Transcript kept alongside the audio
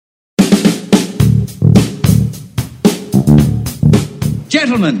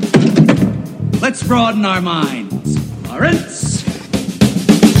Gentlemen, let's broaden our minds. Lawrence?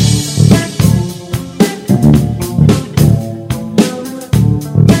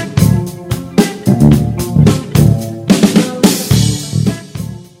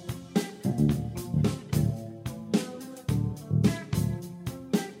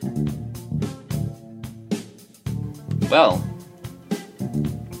 Well,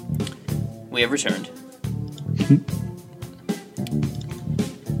 we have returned.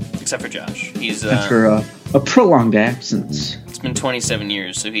 Except for Josh. He's after a prolonged absence. It's been 27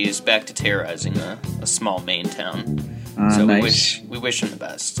 years, so he is back to terrorizing a small Maine town. So nice. we wish him the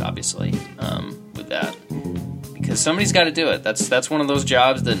best, obviously, with that, because somebody's got to do it. That's one of those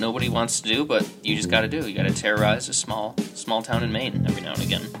jobs that nobody wants to do, but you just got to do. You got to terrorize a small town in Maine every now and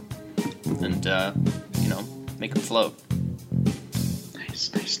again, and make them float.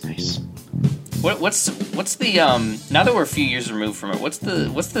 Nice. What's the now that we're a few years removed from it? What's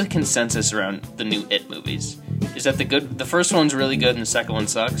the consensus around the new It movies? Is that the first one's really good and the second one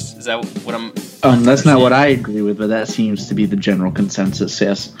sucks? Is that what I'm? That's not what I agree with, but that seems to be the general consensus.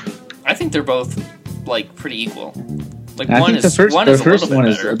 Yes, I think they're both like pretty equal. Like I think the first one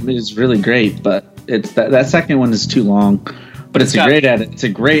better. is really great, but it's that second one is too long. But it's a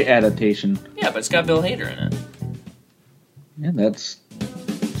great adaptation. Yeah, but it's got Bill Hader in it. Yeah, that's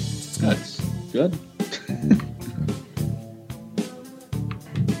good.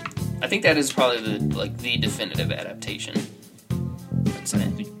 I think that is probably the definitive adaptation. I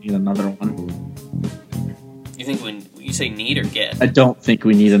think we need another one. You think when you say need or get? I don't think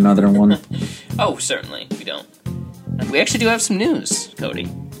we need another one. Oh, certainly we don't. We actually do have some news, Cody.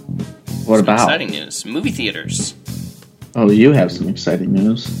 What about? Exciting news. Movie theaters. Oh, you have some exciting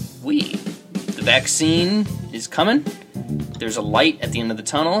news. The vaccine is coming. There's a light at the end of the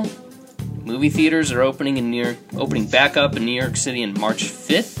tunnel. Movie theaters are opening back up in New York City on March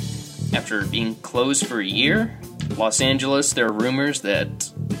 5th after being closed for a year. Los Angeles, there are rumors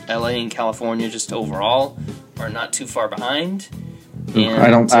that LA and California just overall are not too far behind.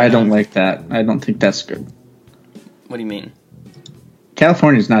 And, I don't like that. I don't think that's good. What do you mean?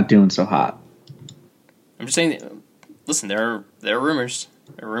 California's not doing so hot. I'm just saying, listen, there are rumors.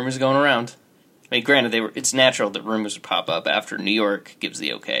 There are rumors going around. I mean, granted, it's natural that rumors would pop up after New York gives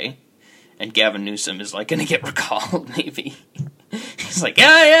the okay, and Gavin Newsom is like going to get recalled. Maybe he's like,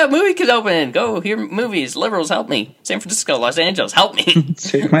 yeah, movie could open. Go hear movies. Liberals, help me. San Francisco, Los Angeles, help me.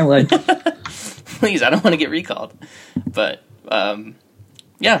 Save my life, please. I don't want to get recalled. But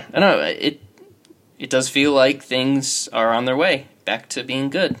yeah, I don't know. It does feel like things are on their way back to being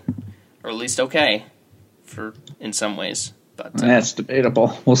good, or at least okay, in some ways. But that's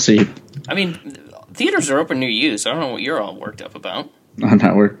debatable. We'll see. I mean, theaters are open near you, so I don't know what you're all worked up about. I'm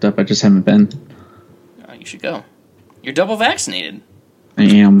not worked up. I just haven't been. You should go. You're double vaccinated. I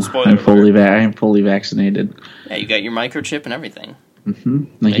am. I'm fully vaccinated. Yeah, you got your microchip and everything.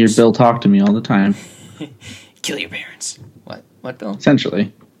 Mm-hmm. I hear Bill talk to me all the time. Kill your parents. What, Bill?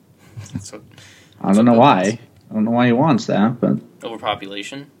 Essentially. I don't know why. I don't know why he wants that, but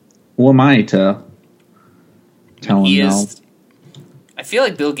overpopulation. Who am I to tell him no? I feel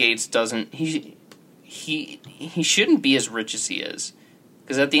like Bill Gates doesn't. He shouldn't be as rich as he is,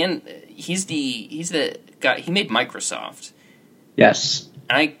 because at the end he's the guy. He made Microsoft. Yes.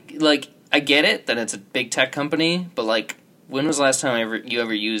 And I get it that it's a big tech company, but like, when was the last time you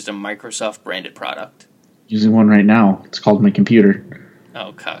ever used a Microsoft branded product? Using one right now. It's called my computer.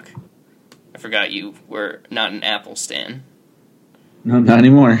 Oh, cuck. I forgot you were not an Apple stan. No, not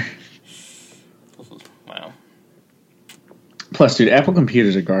anymore. Wow. Plus, dude, Apple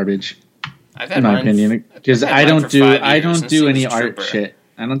computers are garbage. I've had in my opinion, because I don't do any art shit.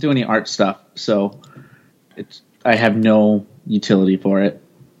 I don't do any art stuff, so I have no utility for it.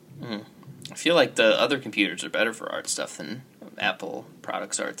 I feel like the other computers are better for art stuff than Apple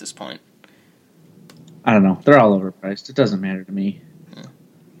products are at this point. I don't know. They're all overpriced. It doesn't matter to me.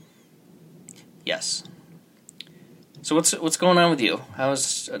 Yes. So what's going on with you?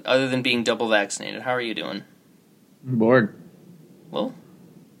 How's, other than being double vaccinated, how are you doing? I'm bored. Well,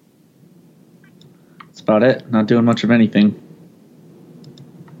 that's about it. Not doing much of anything.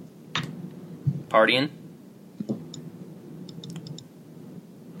 Partying?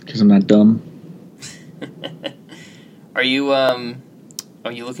 Because I'm not dumb. Are you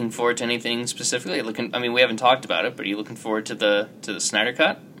looking forward to anything specifically? We haven't talked about it, but are you looking forward to the Snyder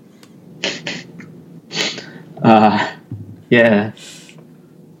Cut? Yeah.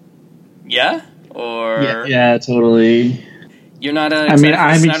 Yeah? Or yeah, totally. You're not I'm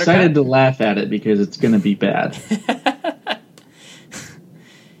excited to laugh at it because it's going to be bad.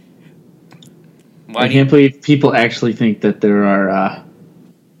 I can't believe people actually think that there are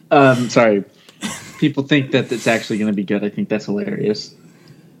Sorry. People think that it's actually going to be good. I think that's hilarious.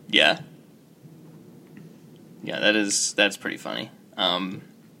 Yeah. Yeah, that's pretty funny.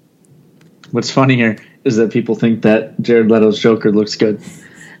 What's funny here is that people think that Jared Leto's Joker looks good.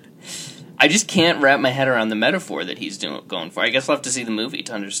 I just can't wrap my head around the metaphor that he's going for. I guess I'll have to see the movie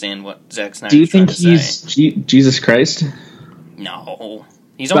to understand what Zack Snyder's trying to say. Do you think he's Jesus Christ? No.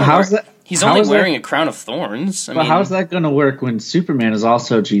 He's only wearing a crown of thorns. But how's that going to work when Superman is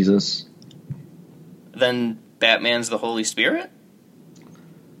also Jesus? Then Batman's the Holy Spirit?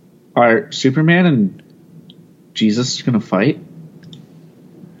 Are Superman and Jesus going to fight?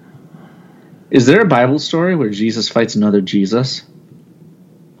 Is there a Bible story where Jesus fights another Jesus?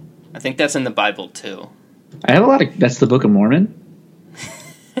 I think that's in the Bible too. I have that's the Book of Mormon.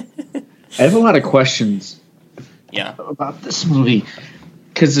 I have a lot of questions. Yeah. About this movie.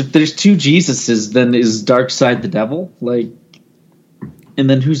 Because if there's two Jesuses, then is Darkseid the devil? And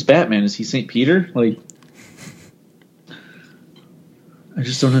then who's Batman? Is he St. Peter? I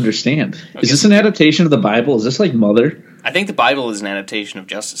just don't understand. Okay. Is this an adaptation of the Bible? Is this like Mother? I think the Bible is an adaptation of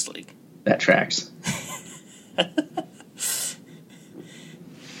Justice League. That tracks.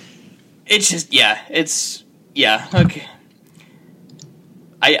 Okay.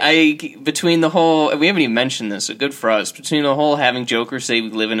 I between the whole, we haven't even mentioned this, so good for us, between the whole having Joker say we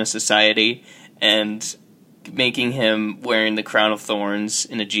live in a society and making him wearing the crown of thorns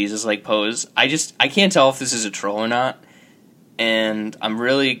in a Jesus-like pose, I can't tell if this is a troll or not, and I'm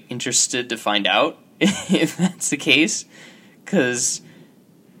really interested to find out if that's the case, because,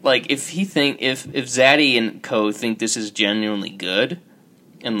 if Zaddy and co think this is genuinely good,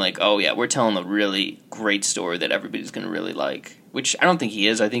 and oh yeah, we're telling a really great story that everybody's going to really like, which I don't think he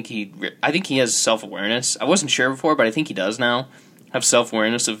is. I think he has self-awareness. I wasn't sure before, but I think he does now have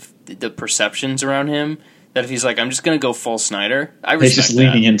self-awareness of the perceptions around him, that if he's I'm just going to go full Snyder, I respect that. He's just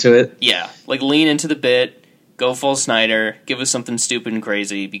leaning into it. Yeah, lean into the bit, go full Snyder, give us something stupid and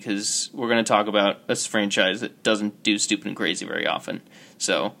crazy, because we're going to talk about a franchise that doesn't do stupid and crazy very often.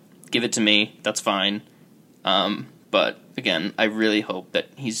 So, give it to me, that's fine. But, again, I really hope that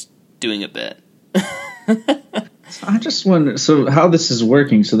he's doing a bit. I just wonder, so how this is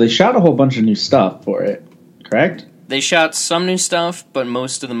working. So they shot a whole bunch of new stuff for it, correct? They shot some new stuff, but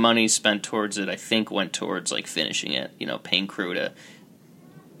most of the money spent towards it, I think, went towards, finishing it. Paying crew to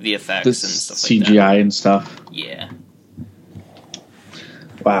VFX and stuff like that. CGI and stuff. Yeah.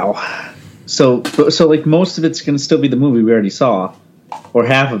 Wow. So most of it's going to still be the movie we already saw. Or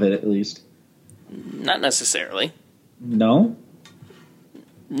half of it, at least. Not necessarily. No?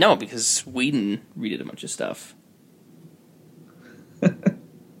 No, because Whedon redid a bunch of stuff.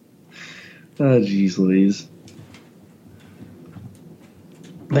 Oh, jeez Louise.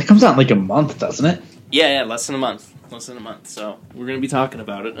 That comes out in a month, doesn't it? Yeah, less than a month. So we're going to be talking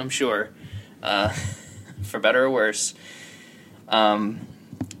about it, I'm sure. For better or worse. And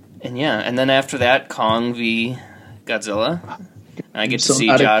then after that, Kong v. Godzilla. I get to see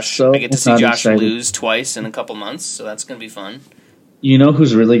Josh lose twice in a couple months, so that's going to be fun. You know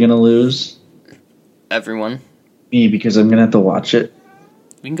who's really going to lose? Everyone. Me, because I'm going to have to watch it.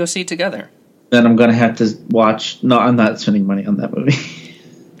 We can go see it together. Then I'm going to have to watch... No, I'm not spending money on that movie.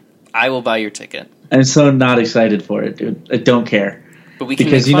 I will buy your ticket. I'm so not excited for it, dude. I don't care. But we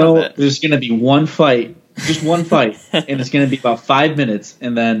can make fun of it. There's going to be one fight. Just one fight. And it's going to be about 5 minutes.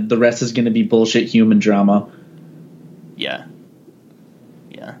 And then the rest is going to be bullshit human drama. Yeah.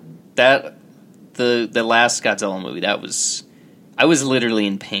 That... The last Godzilla movie, that was... I was literally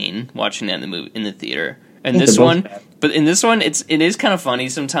in pain watching that in the theater. And this one... But in this one, it is kind of funny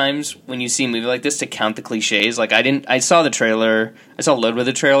sometimes when you see a movie like this to count the cliches. I saw the trailer, I saw Load with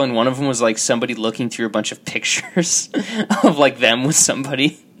the trailer, and one of them was somebody looking through a bunch of pictures of them with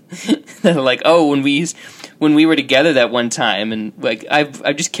somebody. They're when we were together that one time, and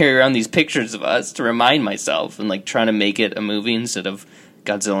I just carry around these pictures of us to remind myself, and trying to make it a movie instead of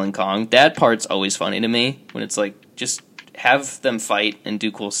Godzilla and Kong. That part's always funny to me when it's just have them fight and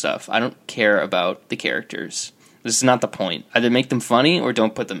do cool stuff. I don't care about the characters. This is not the point. Either make them funny or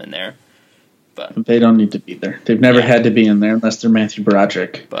don't put them in there. But they don't need to be there. They've never had to be in there unless they're Matthew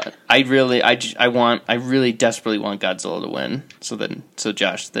Broderick. But I really desperately want Godzilla to win. So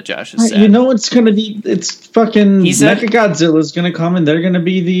Josh is sad. You know what's gonna be? It's fucking Mechagodzilla's gonna come and they're gonna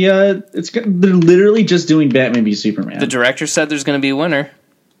be they're literally just doing Batman v Superman. The director said there's gonna be a winner.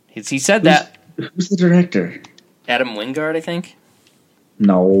 He said that. Who's the director? Adam Wingard, I think.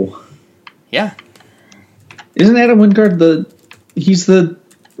 No. Yeah. Isn't Adam Wingard he's the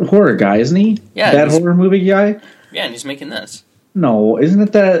horror guy, isn't he? Yeah. That horror movie guy? Yeah, and he's making this. No, isn't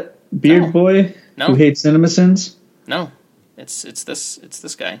it that beard boy who hates CinemaSins? No. It's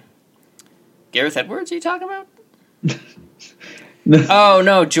this guy. Gareth Edwards, are you talking about? Oh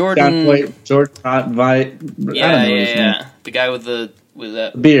no, Jordan. Jordan Vi. Yeah. The guy with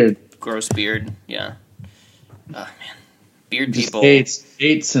that beard, gross beard. Yeah. Oh man, beard just people.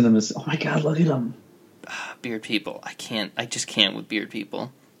 Hates cinemas. Oh my god, look at him. Beard people. I just can't with beard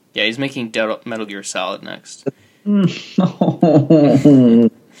people. Yeah, he's making Metal Gear Solid next. No.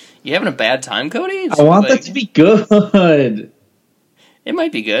 You having a bad time, Cody? I want that to be good. It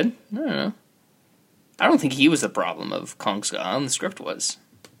might be good. I don't know. I don't think he was the problem of Kong Skull. The script was.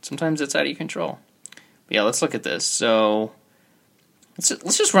 Sometimes it's out of your control. But yeah, let's look at this. So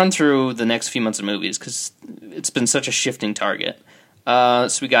let's just run through the next few months of movies because it's been such a shifting target. So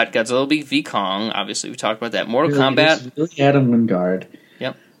we got Godzilla v Kong. Obviously, we talked about that. Mortal Kombat. Really Adam Wingard.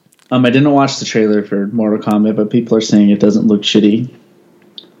 Yep. I didn't watch the trailer for Mortal Kombat, but people are saying it doesn't look shitty.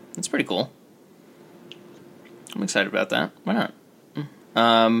 It's pretty cool. I'm excited about that. Why not?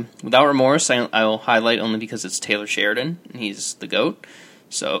 Without Remorse, I'll highlight only because it's Taylor Sheridan, and he's the GOAT,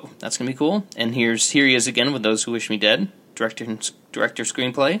 so that's going to be cool. And here he is again with Those Who Wish Me Dead, director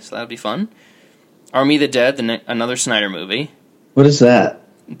screenplay, so that'll be fun. Army of the Dead, another Snyder movie. What is that?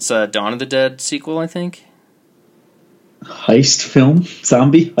 It's a Dawn of the Dead sequel, I think. Heist film?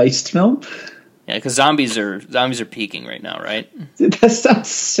 Zombie heist film? Yeah, because zombies are peaking right now, right? Dude, that sounds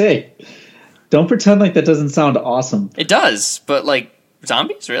sick. Don't pretend like that doesn't sound awesome. It does, but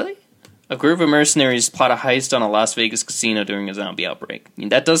zombies, really? A group of mercenaries plot a heist on a Las Vegas casino during a zombie outbreak.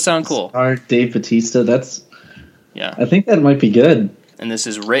 That does sound cool. Dave Bautista, yeah. I think that might be good. And this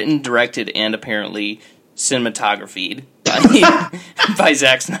is written, directed, and apparently cinematographied by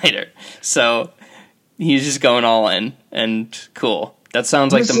Zack Snyder. So he's just going all in, and cool. That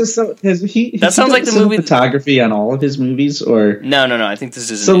sounds like sounds like the movie. Photography on all of his movies, or no. I think this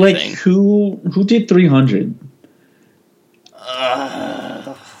is so. Who did 300?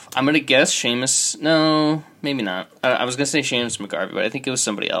 I'm gonna guess Seamus. No, maybe not. I was gonna say Seamus McGarvey, but I think it was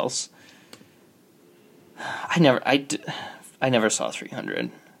somebody else. I never saw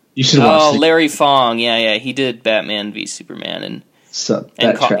 300. You should watch. Larry Fong. Yeah. He did Batman v Superman and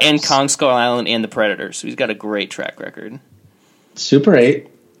Kong Skull Island and The Predator. So he's got a great track record. Super 8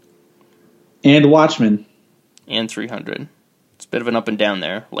 and Watchmen and 300. It's a bit of an up and down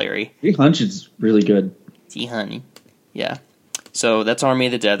there, Larry. 300's really good. Honey. Yeah. So that's Army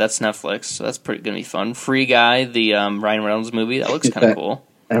of the Dead. That's Netflix. So that's going to be fun. Free Guy, the Ryan Reynolds movie. That looks kind of cool.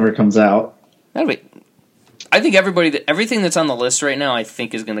 Ever comes out. That'll be. I think everything that's on the list right now, I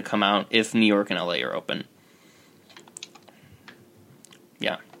think is going to come out if New York and LA are open.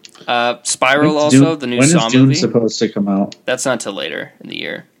 Yeah. Spiral also, the new Saw movie. When is Dune supposed to come out? That's not till later in the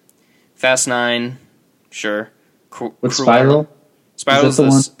year. Fast 9, sure. With Spiral?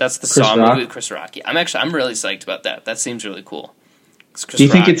 Spiral's that's the Saw movie with Chris Rock. Yeah, I'm really psyched about that. That seems really cool. Do you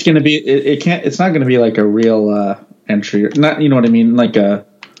think it's going to be? It's not going to be like a real entry. Not, you know what I mean?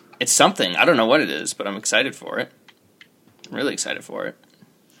 It's something. I don't know what it is, but I'm excited for it. I'm really excited for it.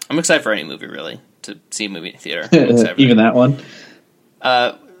 I'm excited for any movie, really, to see a movie in theater. Even that one.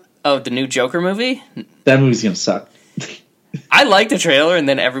 The new Joker movie? That movie's going to suck. I liked the trailer, and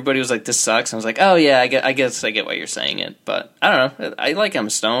then everybody was like, this sucks. I was like, oh, yeah, I guess I get why you're saying it. But, I don't know. I like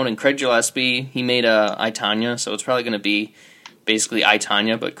Emma Stone, and Craig Gillespie, he made I, Tonya, so it's probably going to be basically I,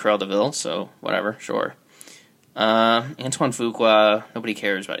 Tonya, but Cruella de Vil, so whatever, sure. Antoine Fuqua, nobody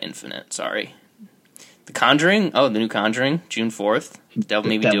cares about Infinite, sorry. The Conjuring, the new Conjuring, June 4th. Devil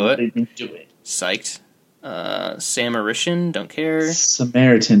Made Me Do It. Psyched. Sam Arishan, don't care.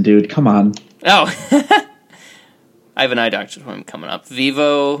 Samaritan, dude, come on. Oh, I have an eye doctor appointment coming up.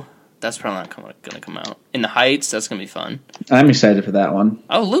 Vivo, that's probably not going to come out. In the Heights, that's going to be fun. I'm excited for that one.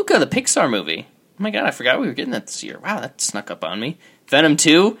 Oh, Luca, the Pixar movie. Oh my god, I forgot we were getting that this year. Wow, that snuck up on me. Venom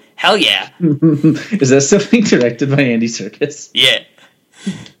 2, hell yeah. Is that still being directed by Andy Serkis? Yeah.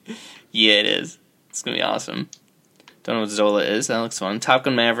 Yeah, it is. It's going to be awesome. Don't know what Zola is. That looks fun. Top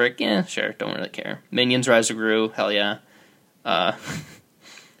Gun Maverick, yeah, sure. Don't really care. Minions Rise of Gru, hell yeah.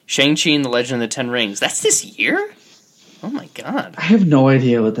 Shang-Chi and the Legend of the Ten Rings. That's this year? Oh my god. I have no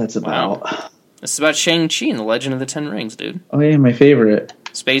idea what that's about. Wow. It's about Shang-Chi and the Legend of the Ten Rings, dude. Oh yeah, my favorite.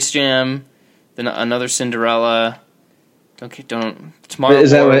 Space Jam, then another Cinderella. Don't. Tomorrow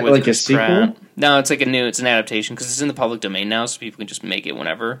is that like a sequel? Pratt. No, it's like it's an adaptation because it's in the public domain now, so people can just make it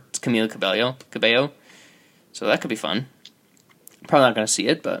whenever. It's Camila Cabello. So that could be fun. Probably not going to see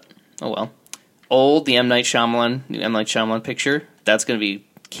it, but oh well. Old, the new M. Night Shyamalan picture. That's going to be,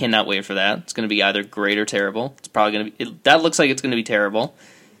 cannot wait for that. It's going to be either great or terrible. It's probably going to be, that looks like it's going to be terrible.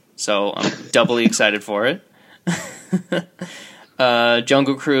 So I'm doubly excited for it.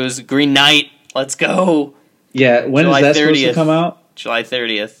 Jungle Cruise, Green Knight, let's go. Yeah, when July is that 30th, supposed to come out? July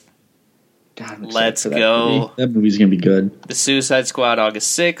 30th. God, let's go. That movie's going to be good. The Suicide Squad,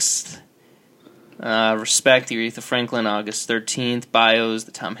 August 6th. Respect, the Aretha Franklin, August 13th. Bios,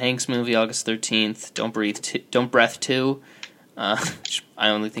 the Tom Hanks movie, August 13th. Don't Breath 2, which I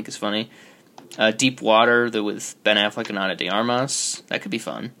only think is funny. Deep Water, with Ben Affleck and Ana de Armas. That could be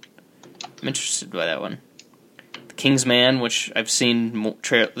fun. I'm interested by that one. The King's Man, which I've seen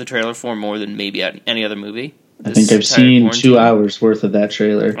the trailer for more than maybe any other movie. I think I've seen 2 hours worth of that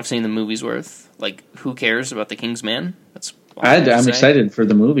trailer. I've seen the movie's worth. Like, who cares about The King's Man? That's I'm excited for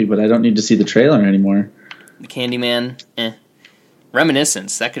the movie, but I don't need to see the trailer anymore. The Candyman,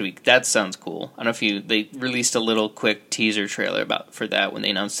 Reminiscence, that sounds cool. I don't know if they released a little quick teaser trailer for that when they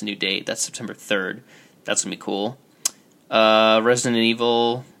announced the new date. That's September 3rd. That's gonna be cool. Resident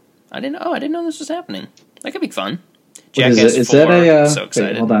Evil. I didn't know this was happening. That could be fun. Jackass 4. That so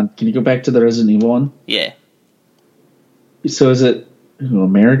excited. Wait, hold on. Can you go back to the Resident Evil one? Yeah. So is it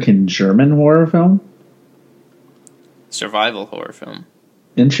American-German horror film? Survival horror film.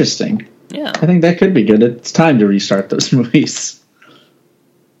 Interesting. Yeah. I think that could be good. It's time to restart those movies.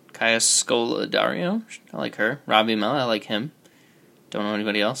 Kaya Scodelario. I like her. Robbie Amell. I like him. Don't know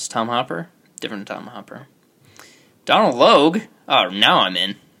anybody else. Tom Hopper. Different Tom Hopper. Donald Logue. Oh, now I'm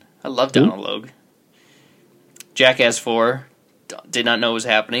in. I love Donald Logue. Jackass 4. Did not know it was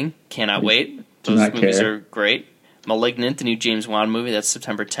happening. Cannot wait. Those movies are great. Malignant, the new James Wan movie, that's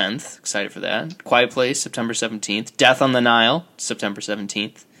September 10th. Excited for that. Quiet Place, September 17th. Death on the Nile, September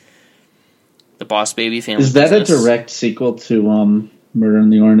 17th. The Boss Baby Family Is that Business. A direct sequel to Murder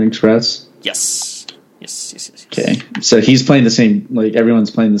on the Orient Express? Yes. Yes. Okay. So he's playing the same, like everyone's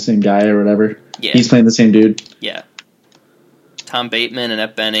playing the same guy or whatever? Yeah. He's playing the same dude? Yeah. Tom Bateman,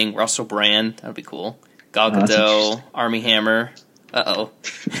 Annette Bening, Russell Brand, that would be cool. Gal Gadot, Armie Hammer. Uh-oh.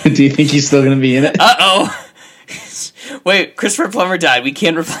 Do you think he's still going to be in it? Uh-oh. Wait, Christopher Plummer died. We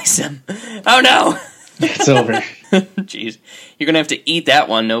can't replace him. Oh, no. It's over. Jeez. You're going to have to eat that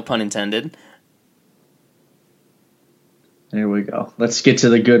one, no pun intended. There we go. Let's get to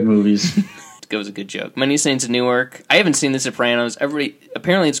the good movies. It was a good joke. Many Saints of Newark. I haven't seen The Sopranos.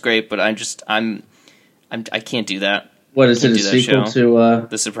 Apparently it's great, but I can't do that. What is it, a sequel to...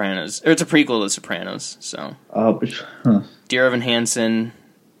 The Sopranos. Or it's a prequel to The Sopranos, so... Oh, Dear Evan Hansen...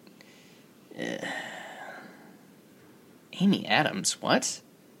 Amy Adams, what?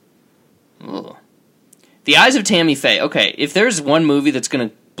 Ooh. The Eyes of Tammy Faye. Okay, if there's one movie that's going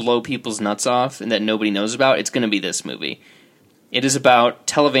to blow people's nuts off and that nobody knows about, it's going to be this movie. It is about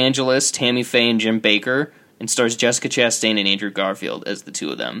televangelist Tammy Faye and Jim Baker and stars Jessica Chastain and Andrew Garfield as the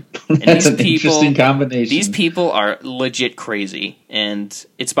two of them. And That's an interesting combination. These people are legit crazy, and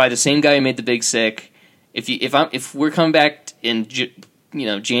it's by the same guy who made The Big Sick. If we're coming back in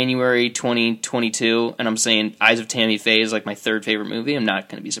January 2022, and I'm saying Eyes of Tammy Faye is like my third favorite movie, I'm not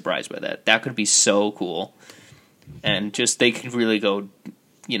going to be surprised by that. That could be so cool, and just they could really go,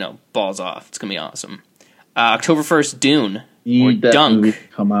 balls off. It's going to be awesome. October 1st, Dune. Need that Dunk. movie to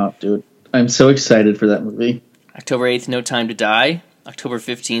come out, dude. I'm so excited for that movie. October 8th, No Time to Die. October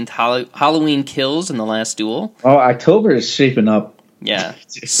 15th, Halloween Kills and The Last Duel. Oh, October is shaping up. Yeah.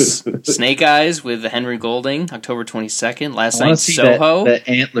 Snake Eyes with Henry Golding. October 22nd. Last Night Soho. That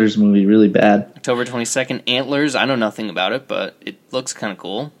Antlers movie really bad. October 22nd, Antlers. I know nothing about it, but it looks kind of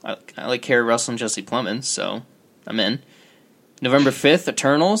cool. I like Kerry Russell and Jesse Plemons, so I'm in. November 5th,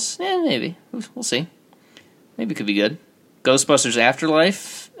 Eternals. Maybe. We'll see. Maybe it could be good. Ghostbusters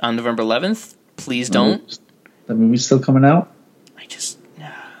Afterlife on November 11th. Please don't. That movie's still coming out?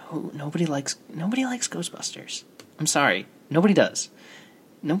 Nobody likes Ghostbusters. I'm sorry. Nobody does.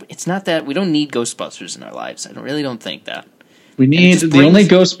 No, it's not that we don't need Ghostbusters in our lives. I really don't think that. The only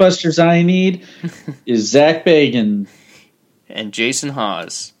Ghostbusters I need is Zach Bagans and Jason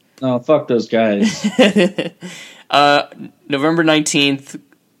Hawes. No, fuck those guys. November 19th,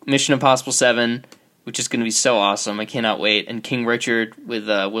 Mission Impossible 7, which is going to be so awesome. I cannot wait. And King Richard with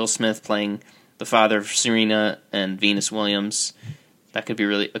Will Smith playing the father of Serena and Venus Williams. That could be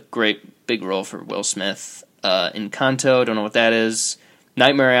really a great big role for Will Smith. Encanto, don't know what that is.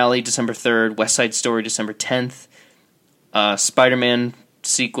 Nightmare Alley, December 3rd. West Side Story, December 10th. Spider-Man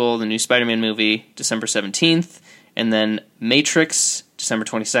sequel, the new Spider-Man movie, December 17th. And then Matrix, December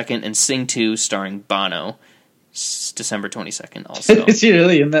 22nd. And Sing 2, starring Bono, December 22nd also. Is he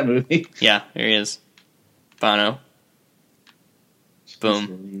really in that movie? Yeah, here he is. Bono.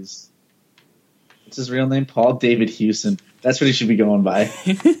 Boom. What's his real name? Paul David Hewson. That's what he should be going by.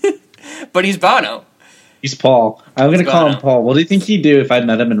 But he's Bono. He's Paul. I'm going to call him Paul. What do you think he'd do if I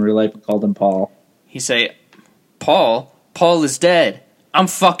met him in real life and called him Paul? He'd say, Paul is dead. I'm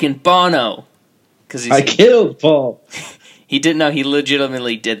fucking Bono. I killed Paul. He didn't know. He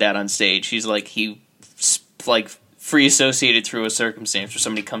legitimately did that on stage. He's like, free associated through a circumstance where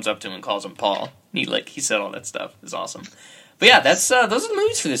somebody comes up to him and calls him Paul. He said all that stuff. It's awesome. But yeah, those are the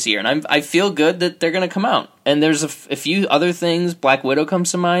movies for this year, and I feel good that they're going to come out. And there's a few other things. Black Widow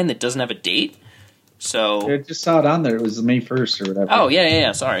comes to mind that doesn't have a date. So I just saw it on there. It was May 1st or whatever. Oh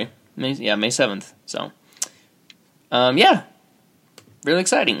yeah. Sorry, May 7th. So, yeah, really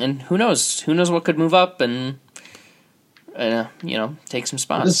exciting. And who knows what could move up and take some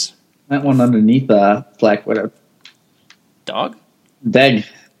spots. That one underneath Black Widow. Dog? Deg.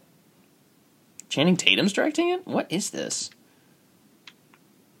 Channing Tatum's directing it? What is this?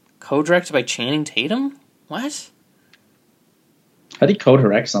 Co-directed by Channing Tatum? What? How do you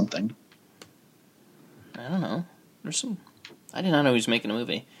co-direct something? I don't know. I did not know he was making a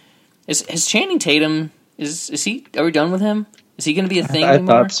movie. Is Channing Tatum... Is he... Are we done with him? Is he going to be a thing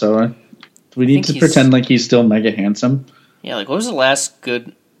anymore? I thought so. We need to pretend like he's still mega handsome. Yeah, what was the last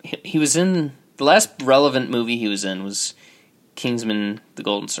good... He was in... The last relevant movie he was in was Kingsman: The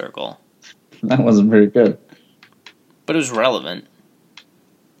Golden Circle. That wasn't very good. But it was relevant.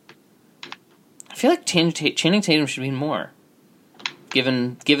 I feel like Channing Tatum should be in more.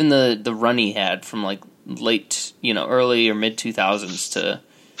 Given the run he had from late, early or mid 2000s to,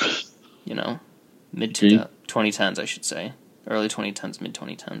 mid 2010s, I should say. Early 2010s, mid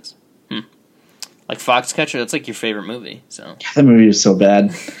 2010s. Like Foxcatcher, that's like your favorite movie. So that movie was so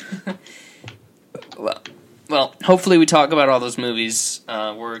bad. Well, hopefully we talk about all those movies.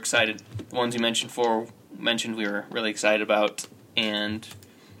 We're excited. The ones you mentioned we were really excited about. And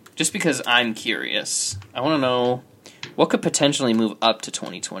just because I'm curious, I want to know what could potentially move up to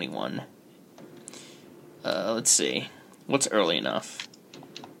 2021. Let's see. What's early enough?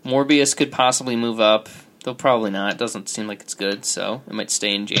 Morbius could possibly move up. Though probably not. It doesn't seem like it's good, so it might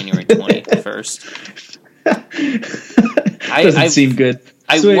stay in January 21st. Doesn't seem good.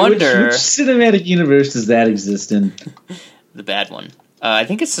 I wonder... Which cinematic universe does that exist in? The bad one. I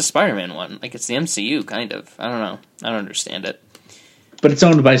think it's the Spider-Man one. Like, it's the MCU, kind of. I don't know. I don't understand it. But it's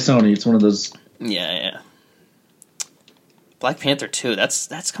owned by Sony. It's one of those... Yeah. Black Panther 2.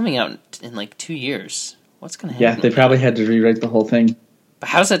 That's coming out in 2 years. What's going to happen? Yeah, they probably had to rewrite the whole thing. But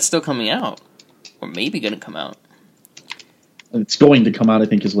how's that still coming out? Or maybe going to come out? It's going to come out, I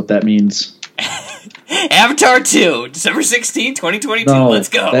think, is what that means. Avatar 2, December 16, 2022. No, let's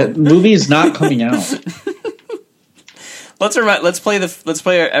go. That movie is not coming out. Let's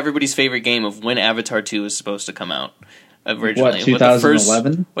play everybody's favorite game of when Avatar 2 was supposed to come out originally. What,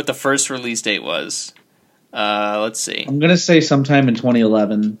 2011? What the first release date was. Let's see. I'm going to say sometime in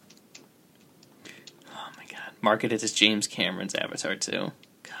 2011. Oh my god. Marketed as James Cameron's Avatar 2.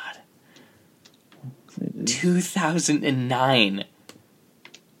 God. 2009.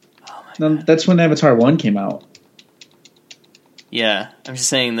 No, that's when Avatar 1 came out. Yeah, I'm just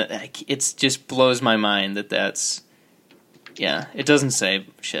saying that it just blows my mind that's... Yeah, it doesn't say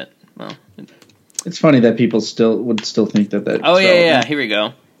shit. Well, it's funny that people would still think that. Oh, yeah, here we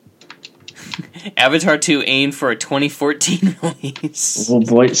go. Avatar 2 aimed for a 2014 release. Oh,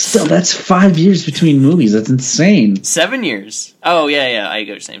 boy. Still, that's 5 years between movies. That's insane. 7 years. Oh, yeah, I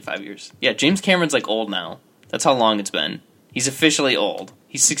get what you're saying, 5 years. Yeah, James Cameron's, old now. That's how long it's been. He's officially old.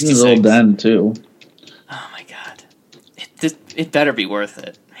 He's 66. He's old then, too. Oh, my God. It better be worth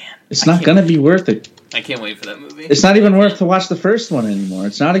it, man. It's not going to be worth it. I can't wait for that movie. It's not even worth to watch the first one anymore.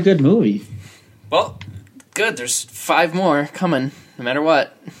 It's not a good movie. Well, good. There's 5 more coming, no matter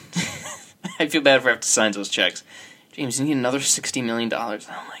what. I feel bad if I have to sign those checks. James, you need another $60 million. Oh,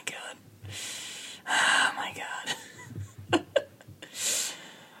 my God. Oh, my God.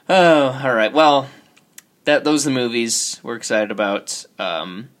 Oh, all right. Well, those are the movies we're excited about.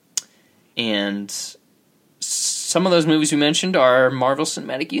 And some of those movies we mentioned are Marvel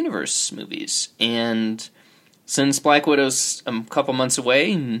Cinematic Universe movies. And since Black Widow's a couple months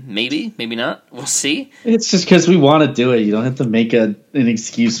away, maybe not, we'll see. It's just because we want to do it. You don't have to make an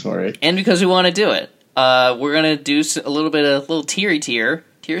excuse for it. And because we want to do it. We're going to do a little tier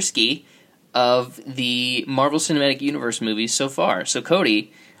ski of the Marvel Cinematic Universe movies so far. So,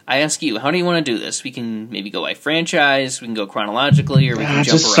 Cody, I ask you, how do you want to do this? We can maybe go by franchise, we can go chronologically, or we can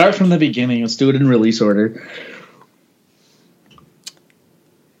jump around. Start from the beginning. Let's do it in release order.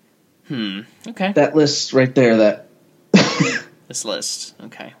 Okay. That list right there, This list.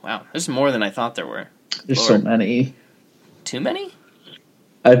 Okay, wow. There's more than I thought there were. There's so many. Too many?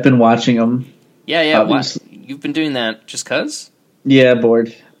 I've been watching them. Yeah. You've been doing that just cuz? Yeah,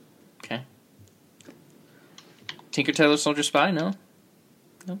 bored. Okay. Tinker Tailor Soldier Spy? No?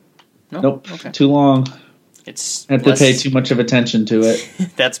 Nope. Okay. Too long. It's I have to pay too much of attention to it.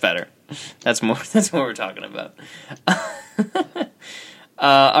 That's better. That's what we're talking about.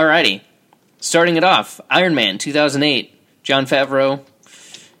 Alrighty. Starting it off, Iron Man 2008. Jon Favreau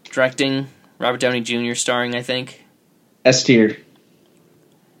directing, Robert Downey Jr. starring, I think. S tier.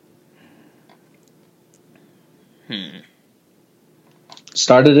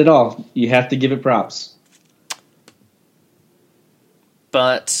 Started it all. You have to give it props.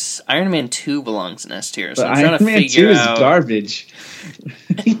 But Iron Man 2 belongs in S tier, so but I'm trying to figure out... Iron Man 2 is garbage.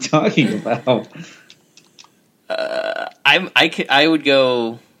 What are you talking about? I would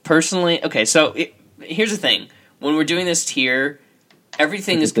go... Personally... Okay, so here's the thing. When we're doing this tier,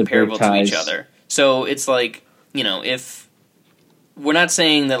 everything is comparable to each other. So it's like, if... We're not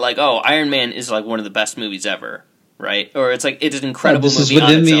saying that, Iron Man is, one of the best movies ever, right? Or it's it's an incredible movie This is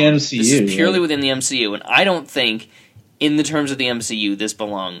within the MCU. This is purely within the MCU, and I don't think... In the terms of the MCU, this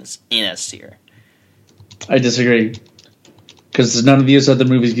belongs in S tier. I disagree, because none of these other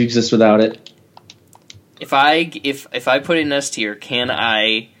movies exist without it. If I put it in S tier, can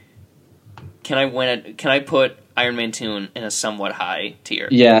I win it? Can I put Iron Man 2 in a somewhat high tier?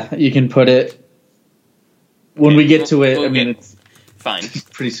 Yeah, you can put it when we get to it. It's fine.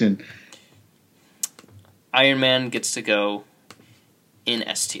 Pretty soon. Iron Man gets to go in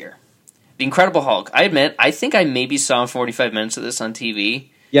S tier. The Incredible Hulk. I admit, I think I maybe saw 45 minutes of this on TV.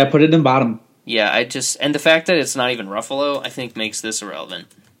 Yeah, put it in bottom. Yeah, and the fact that it's not even Ruffalo, I think makes this irrelevant.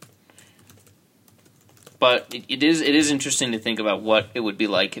 But it is interesting to think about what it would be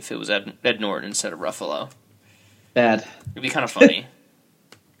like if it was Ed Norton instead of Ruffalo. Bad. It'd be kind of funny.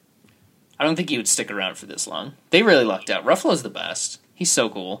 I don't think he would stick around for this long. They really lucked out. Ruffalo's the best. He's so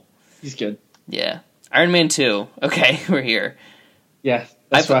cool. He's good. Yeah. Iron Man 2. Okay, we're here. Yeah,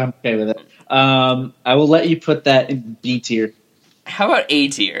 that's why I'm okay with it. I will let you put that in B tier. How about A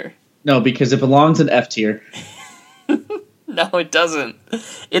tier? No, because it belongs in F tier. No, it doesn't.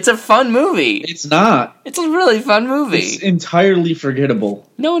 It's a fun movie. It's not. It's a really fun movie. It's entirely forgetable.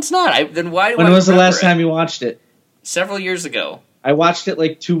 No, it's not. Then why? When was the last time you watched it? Several years ago. I watched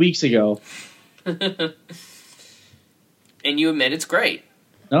it 2 weeks ago. And you admit it's great.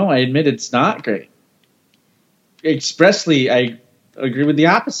 No, I admit it's not great. Expressly, I agree with the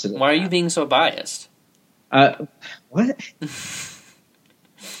opposite. Why are you being so biased? What?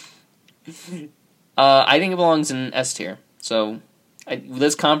 I think it belongs in S tier. So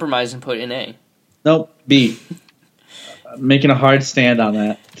let's compromise and put it in A. Nope, B. I'm making a hard stand on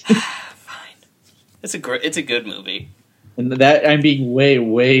that. Fine. It's a good movie. And that I'm being way,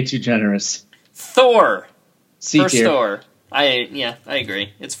 way too generous. Thor. C First tier. Thor. I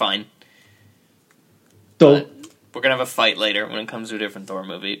agree. It's fine. So. We're going to have a fight later when it comes to a different Thor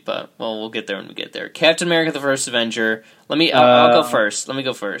movie, but, we'll get there when we get there. Captain America: The First Avenger. I'll go first. Let me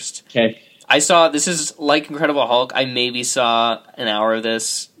go first. Okay. This is like Incredible Hulk. I maybe saw an hour of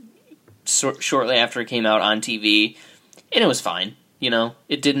this shortly after it came out on TV, and it was fine.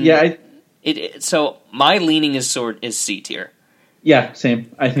 It didn't... Yeah, so my leaning is C tier. Yeah,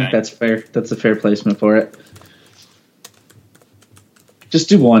 same. I think that's fair. That's a fair placement for it. Just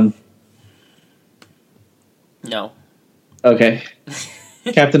do one. No. Okay.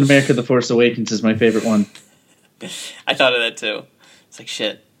 Captain America: The Force Awakens is my favorite one. I thought of that too. It's like,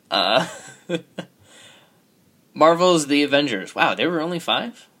 shit. Marvel's The Avengers. Wow, there were only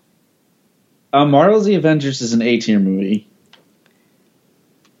 5? Marvel's The Avengers is an A-tier movie.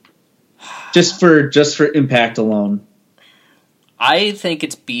 Just for impact alone. I think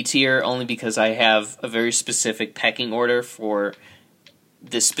it's B tier only because I have a very specific pecking order for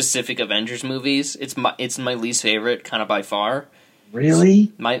the specific Avengers movies. It's my least favorite, kind of by far.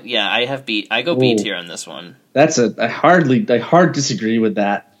 Really? I have B. I go B tier on this one. That's I hard disagree with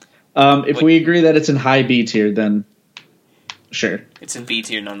that. If we agree that it's in high B tier, then sure. It's in B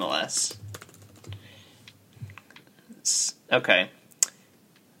tier nonetheless. Okay.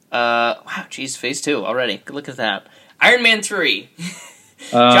 Wow, geez, phase 2 already. Good look at that. Iron Man 3.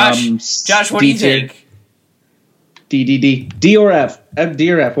 Josh, what do you think? D or F.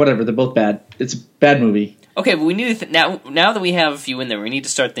 D or F, whatever. They're both bad. It's a bad movie. Okay, but we need to now that we have a few in there, we need to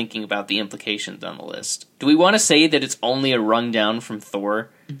start thinking about the implications on the list. Do we want to say that it's only a rung down from Thor?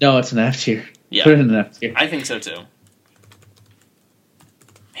 No, it's an F tier. Yeah. Put it in an F tier. I think so too.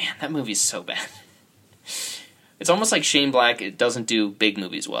 Man, that movie's so bad. It's almost like Shane Black doesn't do big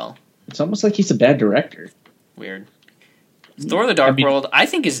movies well. It's almost like he's a bad director. Weird. Thor: The Dark World, I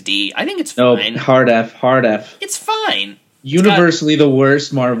think is D. I think it's fine. No, hard F. It's fine. Universally the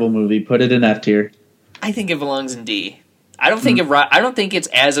worst Marvel movie. Put it in F tier. I think it belongs in D. I don't think it's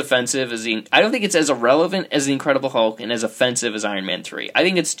as offensive as I don't think it's as irrelevant as The Incredible Hulk and as offensive as Iron Man 3. I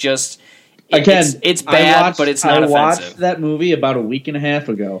think it's just it's bad, but it's not offensive. I watched that movie about a week and a half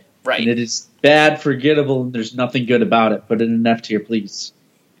ago. Right. And it is bad, forgettable, and there's nothing good about it. Put it in an F tier, please.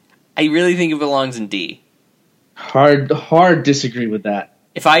 I really think it belongs in D. Hard disagree with that.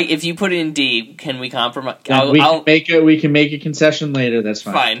 If you put it in D, can we compromise? We can make a concession later. That's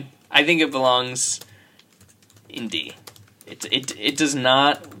fine. Fine. I think it belongs in D. It does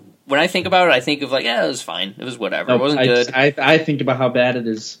not. When I think about it, I think of like, it was fine. It was whatever. Nope, it wasn't good. I think about how bad it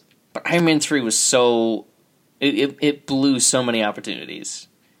is. But Iron Man 3 was so. It blew so many opportunities.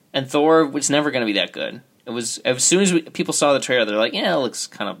 And Thor was never going to be that good. It was as soon as people saw the trailer, they're like, "Yeah, it looks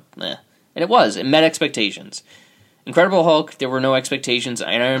kind of meh," and it was. It met expectations. Incredible Hulk, there were no expectations.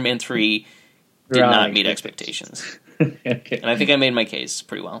 Iron Man 3 did not meet expectations. Okay. And I think I made my case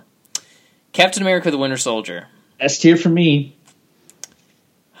pretty well. Captain America: The Winter Soldier. S tier for me.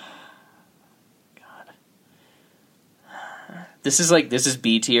 God, this is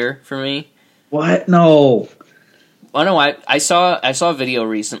B tier for me. What? No. Oh no, I saw a video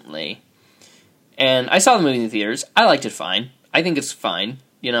recently, and I saw the movie in the theaters. I liked it fine. I think it's fine.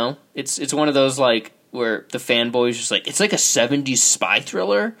 You know, it's one of those like where the fanboys just like it's like a 70s spy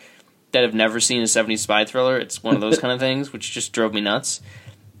thriller that have never seen a 70s spy thriller. It's one of those kind of things, which just drove me nuts.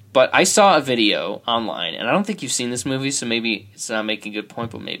 But I saw a video online, and I don't think you've seen this movie, so maybe it's not making a good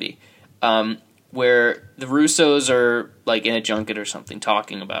point, but maybe where the Russos are like in a junket or something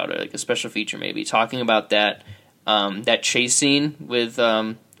talking about it, like a special feature maybe talking about that. That chase scene with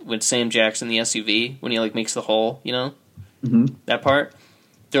Sam Jackson, the SUV, when he like makes the hole, you know, that part.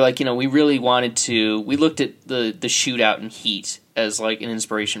 They're like, we really wanted to. We looked at the shootout in Heat as like an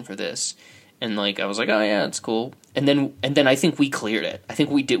inspiration for this, and like I was like, oh yeah, it's cool. And then I think we cleared it. I think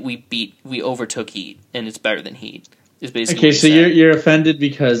we overtook Heat, and it's better than Heat. Is basically okay. So you're offended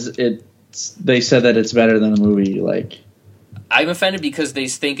because they said that it's better than the movie, like. I'm offended because they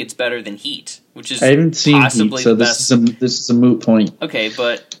think it's better than Heat, which is I haven't seen possibly Heat, so the this best. this is a moot point. Okay,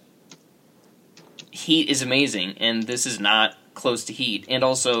 but Heat is amazing, and this is not close to Heat. And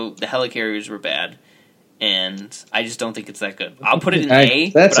also, the helicarriers were bad, and I just don't think it's that good. I'll put it in A,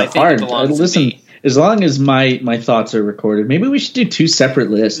 that's but I think it belongs listen, in B. As long as my thoughts are recorded, maybe we should do two separate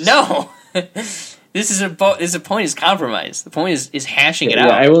lists. No! This is a point is compromise. The point is hashing it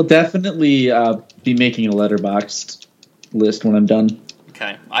out. I will definitely be making a letterboxed list when I'm done.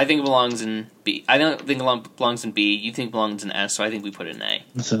 Okay, I think it belongs in B. I don't think it belongs in B. You think it belongs in S, so I think we put it in A.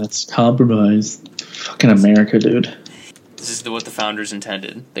 So that's compromise. Fucking America, dude. This is what the founders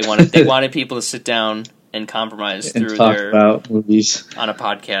intended. They wanted people to sit down and compromise and through talk about movies on a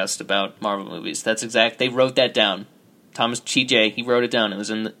podcast about Marvel movies. That's exact. They wrote that down. Thomas T.J. He wrote it down. It was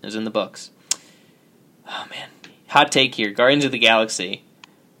in the books. Oh man, hot take here. Guardians of the Galaxy.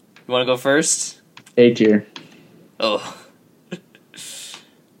 You want to go first? A tier. Oh.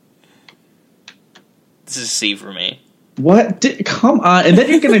 This is C for me. What? Come on. And then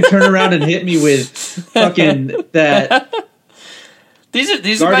you're going to turn around and hit me with fucking that.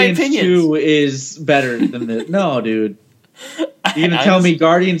 These are my opinions. Guardians 2 is better than this. No, dude. You're going to tell me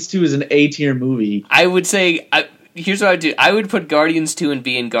Guardians 2 is an A tier movie. I would say, here's what I would do. I would put Guardians 2 in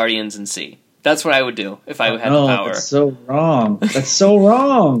B and Guardians in C. That's what I would do if I had the power. That's so wrong. That's so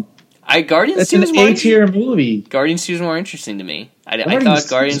wrong. Guardians 2 is an A tier movie. Guardians 2 is more interesting to me. I thought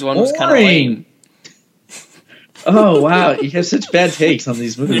Guardians 1 was kind of lame. Oh wow, you have such bad takes on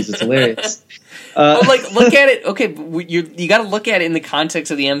these movies. It's hilarious. Look at it. Okay, you got to look at it in the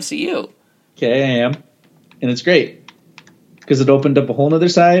context of the MCU. Okay, I am, and it's great because it opened up a whole other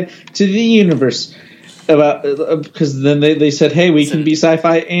side to the universe. Because then they said, "Hey, we can be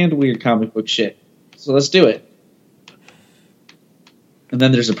sci-fi and weird comic book shit, so let's do it." And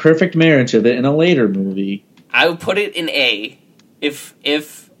then there's a perfect marriage of it in a later movie. I would put it in A, if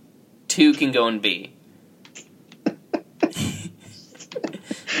 2 can go in B.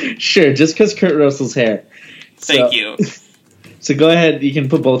 Sure, just because Kurt Russell's hair. Thank you. So go ahead, you can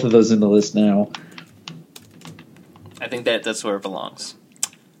put both of those in the list now. I think that's where it belongs.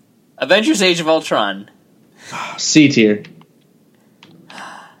 Avengers: Age of Ultron. C tier.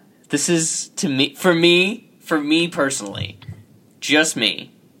 This is for me personally, just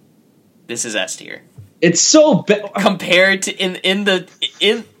me. This is S tier. It's so bad compared to in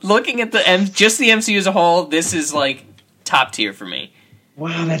looking at just the MCU as a whole. This is like top tier for me.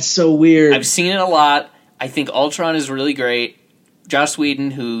 Wow, that's so weird. I've seen it a lot. I think Ultron is really great. Joss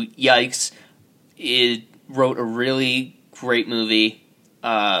Whedon, who wrote a really great movie.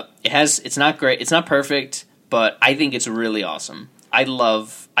 It's not great. It's not perfect, but I think it's really awesome.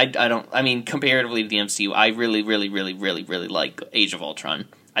 Comparatively to the MCU, I really, really, really, really, really like Age of Ultron.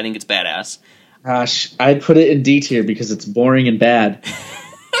 I think it's badass. Gosh, I'd put it in D tier because it's boring and bad.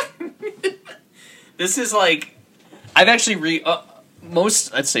 This is like, I've actually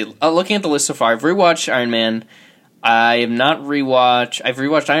let's say, looking at the list so far, I've rewatched Iron Man. I've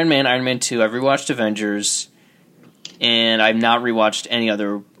rewatched Iron Man, Iron Man 2. I've rewatched Avengers, and I've not rewatched any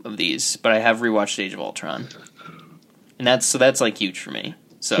other of these, but I have rewatched Age of Ultron, and that's like huge for me.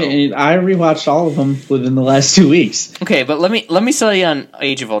 So and I rewatched all of them within the last 2 weeks. Okay, but let me sell you on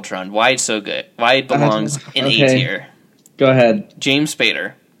Age of Ultron. Why it's so good? Why it belongs in A tier? Go ahead. James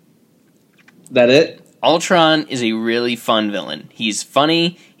Spader. That it? Ultron is a really fun villain. He's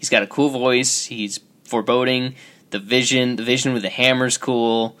funny. He's got a cool voice. He's foreboding. The vision with the hammer's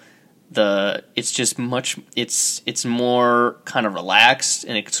cool. It's just it's more kind of relaxed,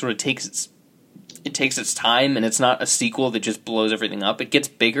 and it sort of takes its time, and it's not a sequel that just blows everything up. It gets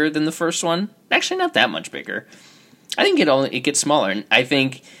bigger than the first one. Actually, not that much bigger. I think it gets smaller, and I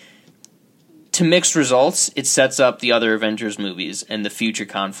think to mixed results, it sets up the other Avengers movies and the future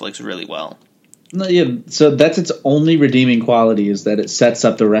conflicts really well. No, yeah, so that's its only redeeming quality, is that it sets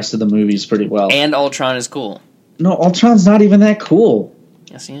up the rest of the movies pretty well. And Ultron is cool. No, Ultron's not even that cool.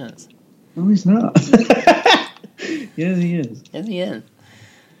 Yes, he is. No, he's not. Yes, he is. Yes, he is.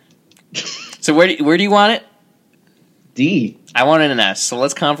 So where do you want it? D. I want it in S. So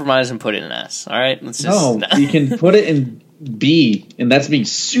let's compromise and put it in S. All right. Let's just no. You can put it in B, and that's being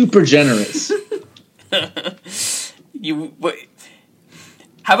super generous.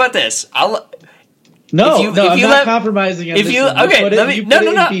 How about this? I'm not compromising on this one.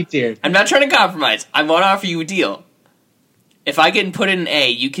 No. B tier. I'm not trying to compromise. I want to offer you a deal. If I can put it in A,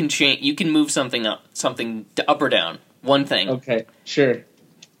 you can change. You can move something up or down. One thing. Okay, sure.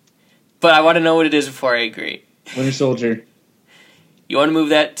 But I want to know what it is before I agree. Winter Soldier. You want to move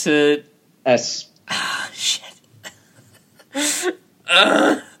that to S. Ah, shit.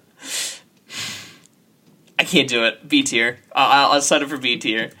 I can't do it. B tier. I'll set it for B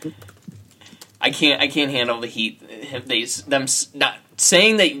tier. I can't handle the heat. Them not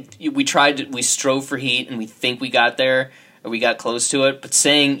saying that we strove for heat and we think we got there or we got close to it, but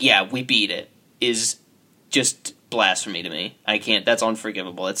saying we beat it is just blasphemy to me. I can't. That's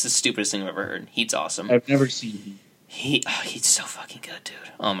unforgivable. It's the stupidest thing I've ever heard. Heat's awesome. I've never seen Heat. Heat's so fucking good, dude.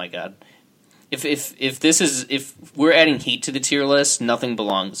 Oh my god. If we're adding Heat to the tier list, nothing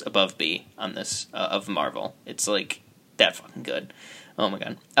belongs above B on this of Marvel. It's like that fucking good. Oh my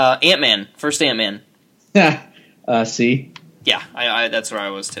god. Ant-Man. First Ant-Man. C. Yeah, I that's where I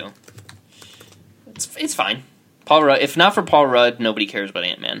was too. It's fine. Paul Rudd. If not for Paul Rudd, nobody cares about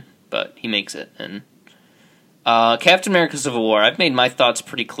Ant-Man, but he makes it. And Captain America: Civil War. I've made my thoughts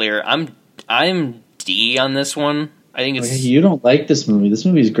pretty clear. I'm D on this one. I think it's. You don't like this movie. This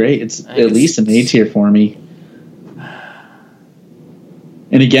movie is great. It's at least an A tier for me.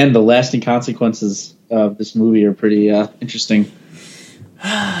 And again, the lasting consequences of this movie are pretty interesting.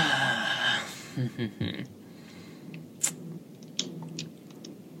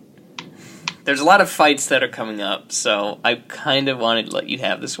 There's a lot of fights that are coming up, so I kind of wanted to let you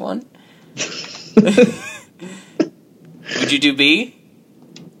have this one. Would you do B?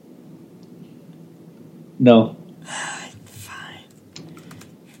 No. Fine.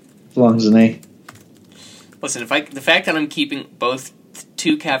 Belongs in A. Listen, the fact that I'm keeping both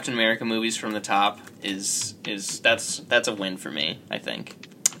two Captain America movies from the top is that's a win for me, I think.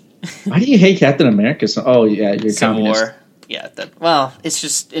 Why do you hate Captain America? You're Civil communist. War. Yeah,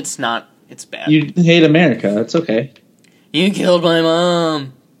 it's bad. You hate America. That's okay. You killed my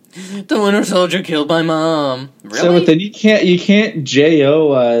mom. The Winter Soldier killed my mom. Really? So then you can't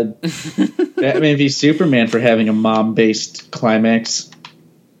J.O. Batman v Superman for having a mom-based climax.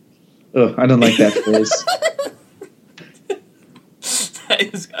 Ugh, I don't like that phrase.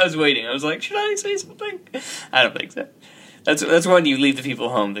 I was waiting. I was like, should I say something? I don't think so. That's when you leave the people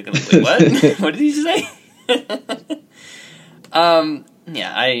home. They're like, wait, what? What did he say?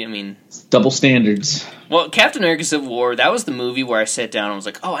 Yeah, I mean... Double standards. Well, Captain America Civil War, that was the movie where I sat down and was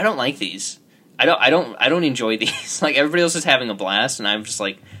like, oh, I don't like these. I don't enjoy these. Like, everybody else is having a blast, and I'm just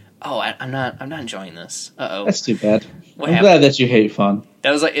like, oh, I'm not enjoying this. Uh-oh. That's too bad. I'm glad that you hate fun.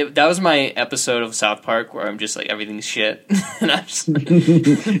 That was my episode of South Park where I'm just like, everything's shit. And I'm just like...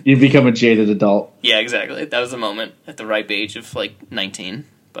 You become a jaded adult. Yeah, exactly. That was the moment at the ripe age of, 19.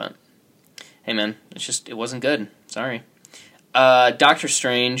 But, hey, man, it wasn't good. Sorry. Doctor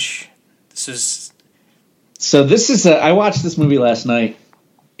Strange. This is I watched this movie last night,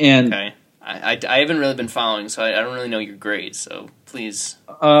 and okay. I haven't really been following, so I don't really know your grades. So please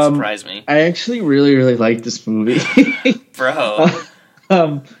surprise me. I actually really really like this movie, bro.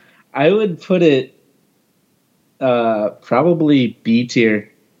 I would put it probably B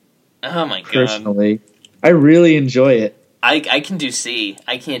tier. Oh my god! Personally, I really enjoy it. I can do C.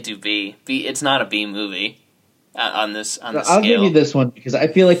 I can't do B. B. It's not a B movie. on this I'll scale. give you this one because I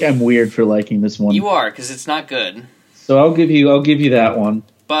feel like I'm weird for liking this one. You are, because it's not good. So I'll give you that one.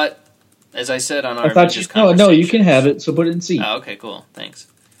 But as I said on our I thought no, you can have it. So put it in C. Oh, okay, cool. Thanks.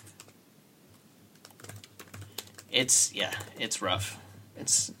 It's rough.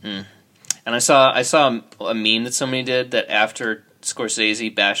 And I saw a meme that somebody did that after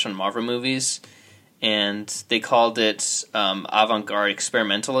Scorsese bashed on Marvel movies, and they called it avant-garde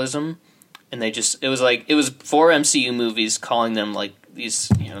experimentalism, and it was 4 MCU movies calling them like these.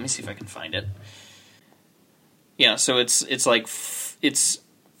 Let me see if I can find it. Yeah, so it's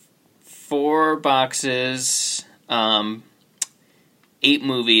 4 boxes, 8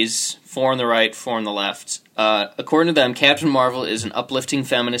 movies, 4 on the right, 4 on the left. According to them, Captain Marvel is an uplifting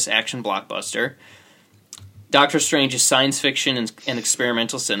feminist action blockbuster. Doctor Strange is science fiction and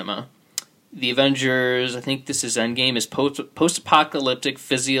experimental cinema. The Avengers, I think this is Endgame, is post-apocalyptic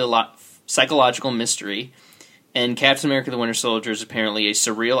psychological mystery. And Captain America the Winter Soldier is apparently a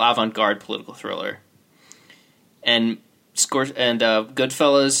surreal avant-garde political thriller. And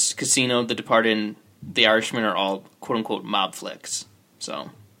Goodfellas, Casino, The Departed, and The Irishman are all quote-unquote mob flicks.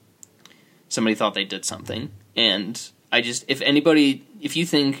 So somebody thought they did something. And if you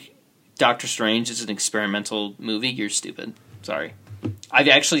think Doctor Strange is an experimental movie, you're stupid. Sorry. I've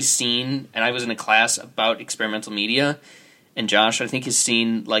actually seen, and I was in a class about experimental media, and Josh, I think, has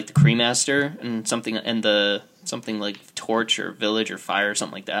seen like the Cremaster and something like Torch or Village or Fire or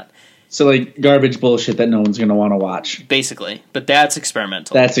something like that. So like garbage bullshit that no one's going to want to watch. Basically. But that's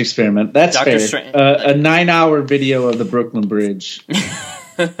experimental. That's experiment. That's Dr. fair. A 9-hour video of the Brooklyn Bridge.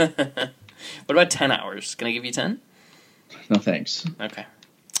 What about 10 hours? Can I give you 10? No thanks. Okay.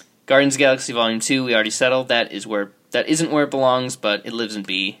 Guardians of the Galaxy Volume 2, we already settled. That isn't where it belongs, but it lives in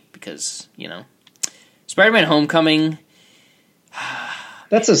B because, Spider-Man Homecoming.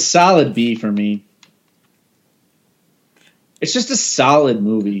 That's a solid B for me. It's just a solid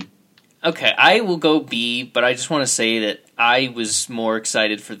movie. Okay, I will go B, but I just want to say that I was more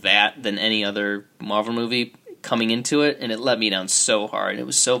excited for that than any other Marvel movie coming into it, and it let me down so hard. It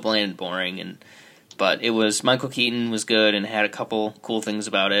was so bland and boring, but it was Michael Keaton was good and had a couple cool things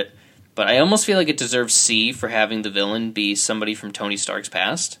about it. But I almost feel like it deserves C for having the villain be somebody from Tony Stark's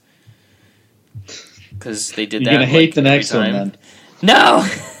past. Because they did that. You're going to hate the next one, then. No!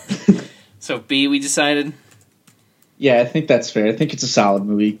 So B, we decided? Yeah, I think that's fair. I think it's a solid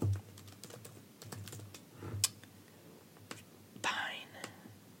movie. Fine.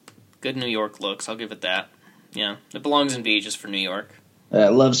 Good New York looks, I'll give it that. Yeah, it belongs in B just for New York.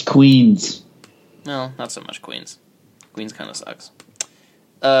 Loves Queens. No, not so much Queens. Queens kind of sucks.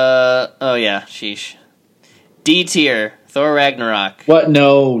 Oh yeah, sheesh. D tier, Thor Ragnarok. What?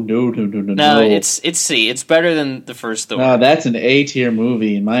 No. No, it's C. It's better than the first Thor. No, that's an A tier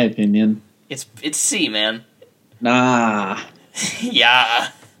movie, in my opinion. It's C, man. Nah. Yeah.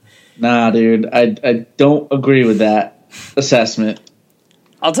 Nah, dude. I don't agree with that assessment.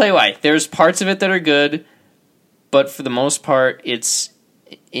 I'll tell you why. There's parts of it that are good, but for the most part, it's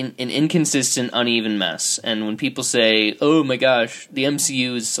an inconsistent, uneven mess. And when people say, "Oh my gosh, the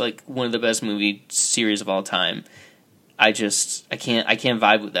MCU is like one of the best movie series of all time," I can't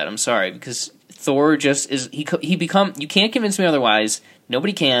vibe with that. I'm sorry, because Thor just is you can't convince me otherwise.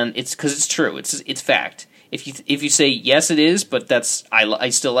 Nobody can. It's because it's true. It's fact. If you say yes, it is, but I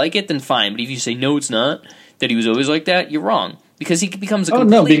still like it, then fine. But if you say no, it's not, that he was always like that, you're wrong, because he becomes a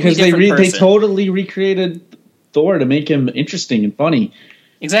completely different person. They totally recreated Thor to make him interesting and funny.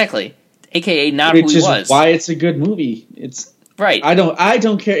 Exactly, AKA not who he was. Which is why it's a good movie. It's right. I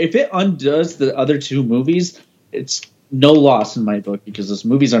don't care if it undoes the other two movies. It's no loss in my book because those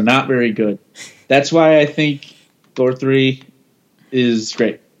movies are not very good. That's why I think Thor 3 is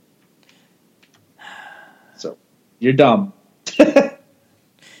great. So you're dumb.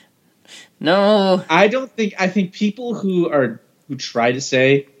 No, I think people who try to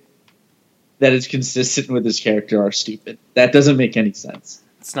say that it's consistent with his character are stupid. That doesn't make any sense.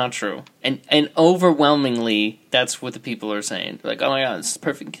 It's not true. And overwhelmingly, that's what the people are saying. They're like, oh my god, it's a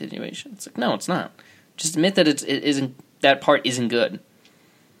perfect continuation. It's like, no, it's not. Just admit that it isn't. That part isn't good.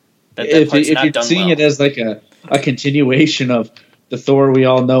 If you're seeing it as like a continuation of the Thor we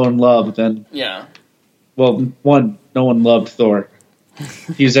all know and love, then yeah. Well, one, no one loved Thor.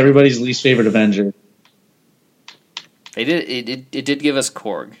 He was everybody's least favorite Avenger. It did give us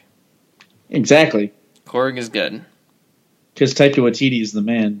Korg. Exactly. Korg is good. Because Taika Waititi is the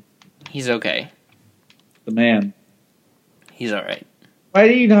man. He's okay. The man. He's all right. Why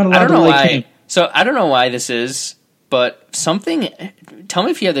are you not allowed to like him? So I don't know why this is, but something. Tell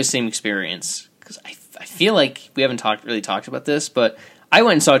me if you have the same experience, because I feel like we haven't really talked about this. But I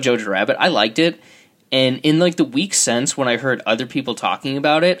went and saw Jojo Rabbit. I liked it, And in like the week since, when I heard other people talking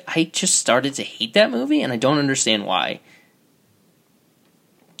about it, I just started to hate that movie, and I don't understand why.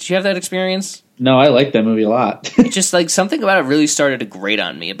 Did you have that experience? No, I like that movie a lot. It just like something about it really started to grate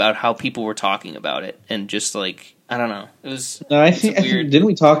on me about how people were talking about it, and just like I don't know, it was. No, I think weird. Didn't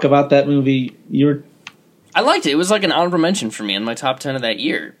we talk about that movie? I liked it. It was like an honorable mention for me in my top 10 of that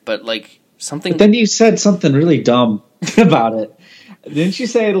year, but like something. But then you said something really dumb about it. Didn't you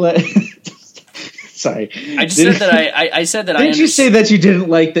say? Sorry, I just said that I said that. Didn't you say that you didn't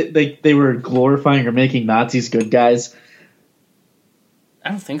like that they were glorifying or making Nazis good guys? I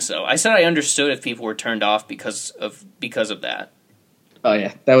don't think so. I said I understood if people were turned off because of that. Oh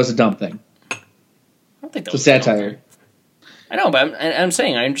yeah, that was a dumb thing. I don't think that was was satire. I know, but I'm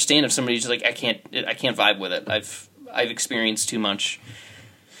saying I understand if somebody's like I can't vibe with it. I've experienced too much,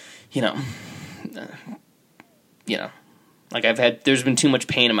 you know, like there's been too much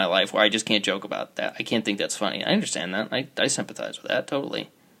pain in my life where I just can't joke about that. I can't think that's funny. I understand that. I sympathize with that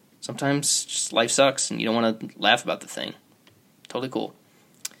totally. Sometimes just life sucks and you don't want to laugh about the thing. Totally cool.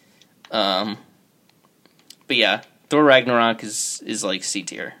 But yeah, Thor Ragnarok is like C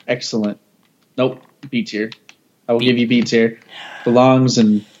tier. Excellent. Nope, B tier. I will give you B tier. Belongs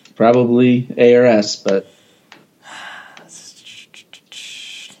in probably A or S, but let's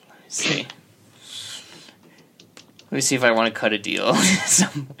see. Let me see if I want to cut a deal.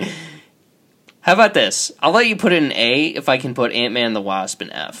 How about this? I'll let you put it in A if I can put Ant-Man and the Wasp in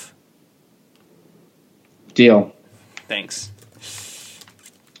F. Deal. Thanks.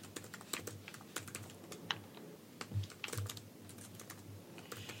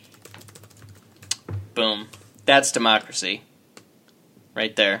 Boom. That's democracy.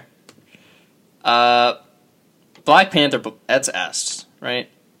 Right there. Black Panther, that's S, right?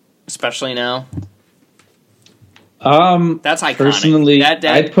 Especially now. That's iconic. Personally,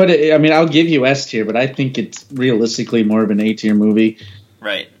 I'd put it. I mean, I'll give you S tier, but I think it's realistically more of an A tier movie.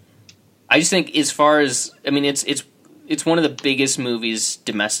 Right. I just think, as far as it's one of the biggest movies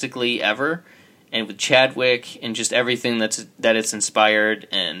domestically ever, and with Chadwick and just everything that it's inspired,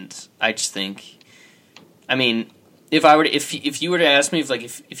 and I just think, I mean, if you were to ask me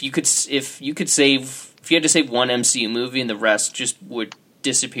if you had to save one MCU movie and the rest just would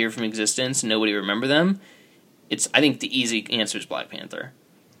disappear from existence and nobody would remember them. I think the easy answer is Black Panther.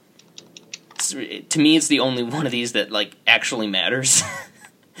 To me, it's the only one of these that like actually matters,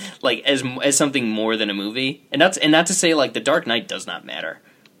 like as something more than a movie. And not to say like The Dark Knight does not matter.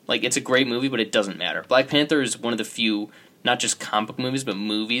 Like it's a great movie, but it doesn't matter. Black Panther is one of the few, not just comic movies, but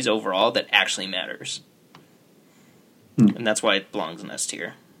movies overall that actually matters. And that's why it belongs in S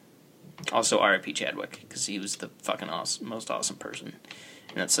tier. Also, R.I.P. Chadwick, because he was the fucking most awesome person,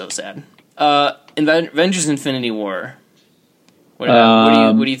 and that's so sad. Avengers: Infinity War. What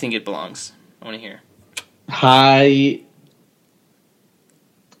do you think it belongs? I want to hear. High.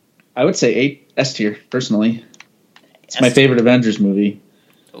 I would say S tier. Personally, it's my favorite Avengers movie.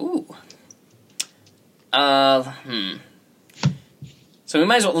 Ooh. So we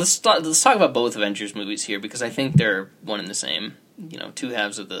might as well let's talk about both Avengers movies here because I think they're one and the same. Two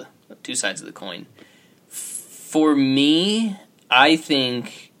sides of the coin. For me, I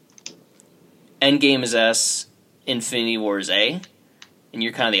think Endgame is S, Infinity War is A, and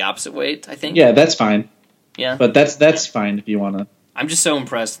you're kind of the opposite way, I think. Yeah, that's fine. Yeah, but that's fine if you want to. I'm just so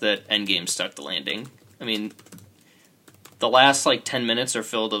impressed that Endgame stuck the landing. I mean, the last 10 minutes are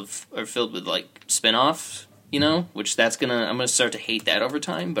filled with spin-offs. Which I'm gonna start to hate that over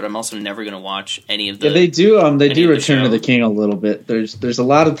time, but I'm also never gonna watch any of the. Yeah, they do Return of the King a little bit. There's a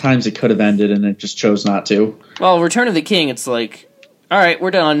lot of times it could have ended, and it just chose not to. Well, Return of the King, it's like, all right,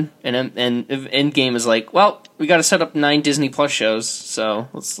 we're done, and Endgame is like, well, we got to set up 9 Disney Plus shows, so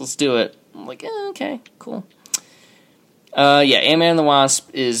let's do it. I'm like, okay, cool. Ant-Man and the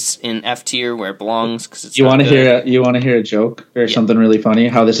Wasp is in F tier where it belongs because it's. You want to hear a joke or something really funny?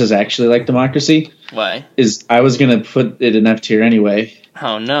 How this is actually like Democracy? Why? Is I was gonna put it in F tier anyway.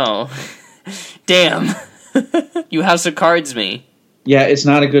 Oh no! Damn! You House of Cards me. Yeah, it's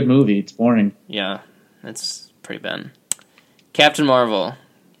not a good movie. It's boring. Yeah, that's pretty bad. Captain Marvel.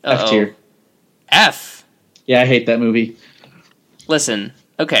 F tier. F. Yeah, I hate that movie. Listen,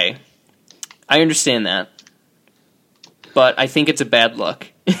 okay, I understand that. But I think it's a bad look.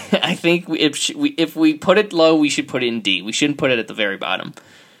 I think if we put it low, we should put it in D. We shouldn't put it at the very bottom.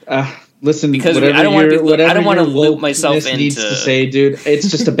 Listen, because I don't want to loop myself into. Needs to say, dude, it's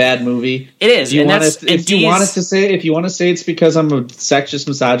just a bad movie. It is. If you want to say it's because I'm a sexist,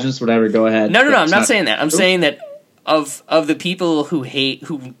 misogynist, whatever, go ahead. No. I'm not saying that. I'm saying that of the people who hate,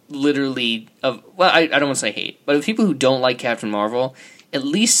 who literally I don't want to say hate, but of people who don't like Captain Marvel. at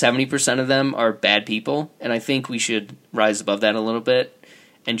least 70% of them are bad people, and I think we should rise above that a little bit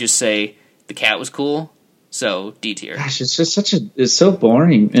and just say the cat was cool, so D tier. Gosh, it's just it's so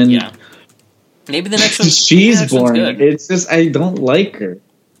boring. And yeah. Maybe the next one. She's boring. It's just, I don't like her.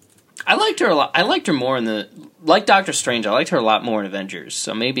 I liked her a lot. I liked her more like Doctor Strange. I liked her a lot more in Avengers.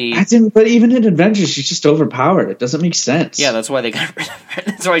 So maybe but even in Avengers, she's just overpowered. It doesn't make sense. Yeah, that's why they got rid of her.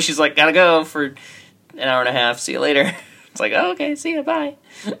 That's why she's like, gotta go for an hour and a half. See you later. It's like, oh, okay, see you, bye.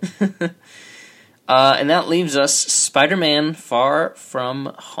 And that leaves us Spider-Man: Far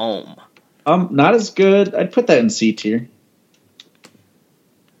From Home. Not as good. I'd put that in C tier.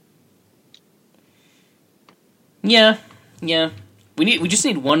 Yeah. We just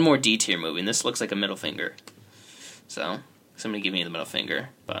need one more D tier movie, and this looks like a middle finger. So somebody give me the middle finger,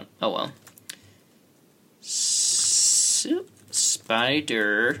 but oh well.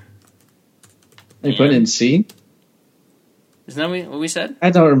 Spider. I put in C. Isn't that what we said?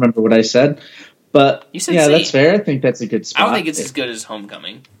 I don't remember what I said, but you said yeah, C. That's fair. I think that's a good spot. I don't think it's as good as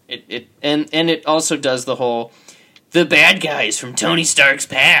Homecoming. It also does the whole the bad guys from Tony Stark's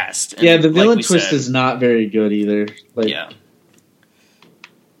past. And yeah, the villain twist is not very good either. Yeah.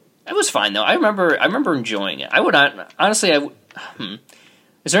 It was fine though. I remember enjoying it. I would not honestly.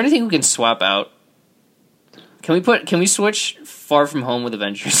 Is there anything we can swap out? Can we switch Far From Home with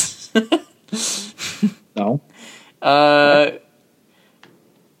Avengers? No.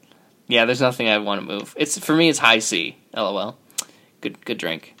 Yeah, there's nothing I want to move. For me, it's high C. LOL. Good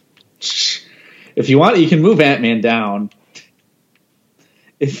drink. If you want, you can move Ant-Man down.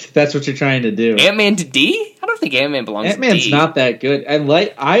 If that's what you're trying to do. Ant-Man to D? I don't think Ant-Man belongs to D. Ant-Man's not that good.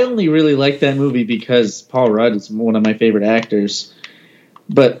 I only really like that movie because Paul Rudd is one of my favorite actors.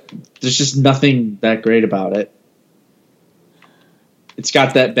 But there's just nothing that great about it. It's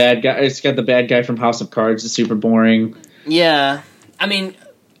got that bad guy. It's got the bad guy from House of Cards. It's super boring. Yeah, I mean,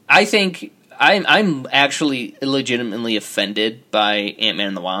 I think I'm actually legitimately offended by Ant-Man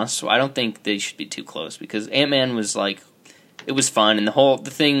and the Wasp. So I don't think they should be too close because Ant-Man was like, it was fun, and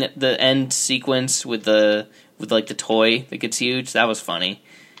the end sequence with the toy that gets huge, that was funny.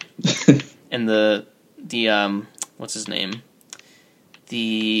 And the what's his name?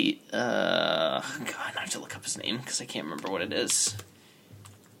 God, I have to look up his name because I can't remember what it is.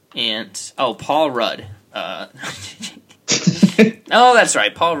 And Paul Rudd. Oh, that's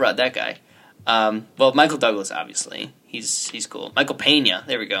right, Paul Rudd, that guy. Well, Michael Douglas, obviously, he's cool. Michael Pena,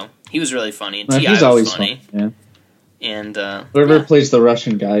 there we go. He was really funny. And He's always funny. Yeah. And whoever plays the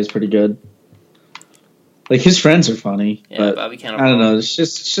Russian guy is pretty good. Like his friends are funny. Yeah, but Bobby Cannavale. I don't know. It's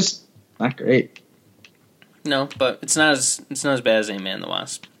just not great. No, but it's not as bad as Ant-Man and the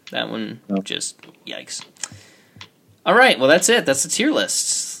Wasp. That one just yikes. All right, well that's it. That's the tier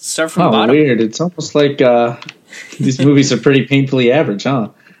list. Start from the bottom. Weird. It's almost like these movies are pretty painfully average, huh?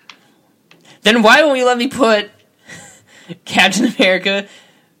 Then why won't you let me put Captain America,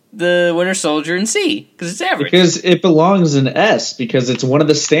 the Winter Soldier, in C? Because it's average. Because it belongs in S, because it's one of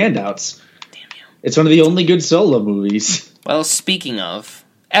the standouts. Damn you. It's one of the only good solo movies. Well, speaking of,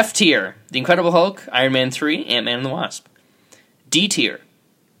 F tier, The Incredible Hulk, Iron Man 3, Ant-Man and the Wasp. D tier,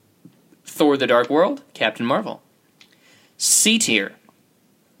 Thor: The Dark World, Captain Marvel. C tier,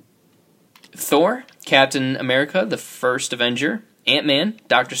 Thor, Captain America, The First Avenger, Ant-Man,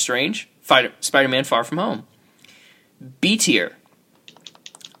 Doctor Strange, Spider-Man: Far From Home. B tier,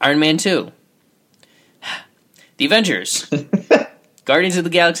 Iron Man 2, The Avengers, Guardians of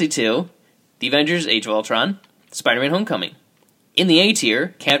the Galaxy 2, The Avengers: Age of Ultron, Spider-Man: Homecoming. In the A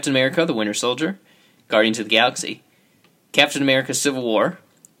tier, Captain America: The Winter Soldier, Guardians of the Galaxy, Captain America: Civil War,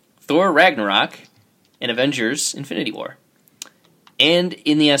 Thor: Ragnarok, and Avengers: Infinity War. And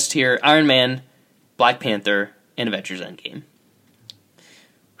in the S tier, Iron Man, Black Panther, and Avengers: Endgame.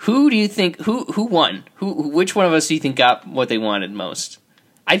 Who do you think, who won? Which one of us do you think got what they wanted most?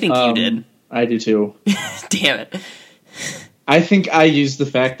 I think you did. I do too. Damn it. I think I used the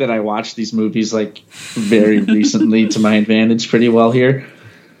fact that I watched these movies like very recently to my advantage pretty well here.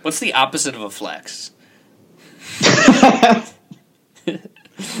 What's the opposite of a flex?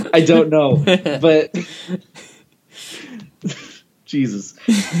 I don't know, but Jesus,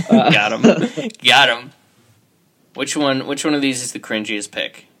 got him. Which one of these is the cringiest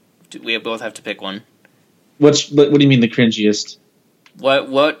pick? We both have to pick one. What do you mean the cringiest?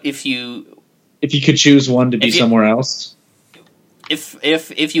 What if you could choose one to be somewhere else?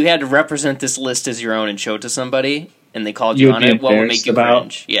 If you had to represent this list as your own and show it to somebody and they called you on it, what would make you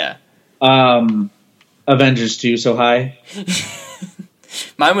cringe? Yeah. Avengers 2 so high.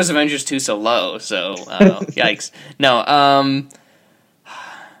 Mine was Avengers 2 so low, so yikes. No,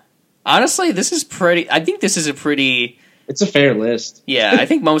 honestly, I think this is a pretty It's a fair list. Yeah,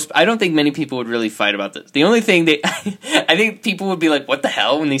 I don't think many people would really fight about this. The only thing I think people would be like, "What the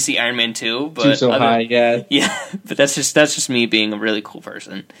hell?" when they see Iron Man 2, but Too so high, yeah. Yeah, but that's just me being a really cool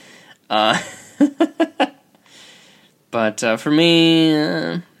person. But for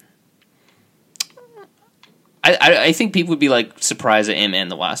me, I think people would be like surprised that Ant-Man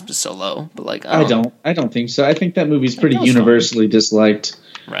and the Wasp is so low, but like I don't think so. I think that movie's pretty universally disliked.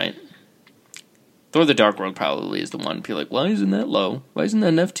 Right. Thor: The Dark World probably is the one. People are like, why isn't that low? Why isn't that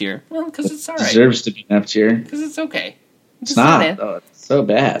an F tier? Well, because it's all right. Deserves to be an F tier. Because it's okay. It's not. Though. It's so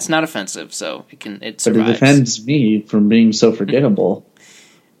bad. It's not offensive, so it survives. But it defends me from being so forgettable.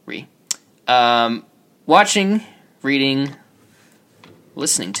 Watching, reading,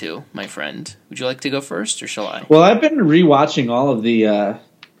 listening to, my friend. Would you like to go first, or shall I? Well, I've been rewatching all of the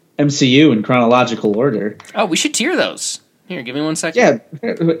MCU in chronological order. Oh, we should tier those. Here, give me 1 second. Yeah,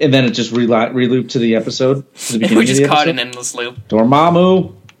 and then it just re-looped to the episode. To the beginning we just of the caught episode. an endless loop.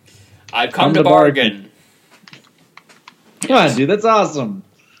 Dormammu. I've come to bargain. Come on, dude, that's awesome.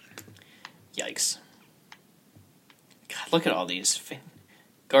 Yikes. God, look at all these.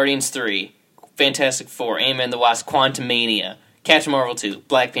 Guardians 3, Fantastic Four, Ant-Man and the Wasp, Quantumania, Captain Marvel 2,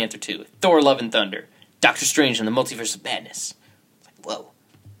 Black Panther 2, Thor: Love and Thunder, Doctor Strange and the Multiverse of Madness. Like, whoa.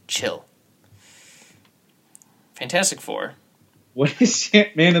 Chill. Fantastic Four. What is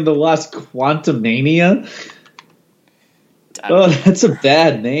Ant-Man and the Wasp? Quantumania? Oh, that's a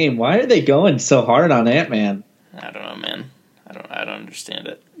bad name. Why are they going so hard on Ant-Man? I don't know, man. I don't understand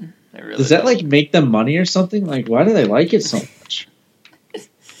it. Does that like make them money or something? Like, why do they like it so much?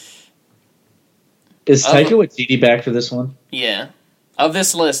 Is Taika Waititi back for this one? Yeah. Of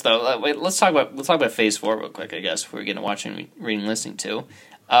this list, though, wait, let's talk about Phase 4 real quick, I guess, before we get into watching, reading, listening to.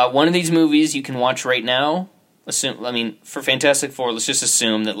 One of these movies you can watch right now. For Fantastic Four, let's just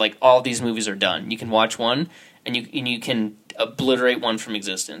assume that like all these movies are done. You can watch one, and you can obliterate one from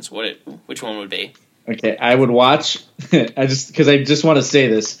existence. Which one would be? Okay, I would watch. I just want to say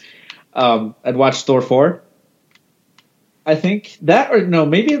this. I'd watch Thor 4. I think that, or no,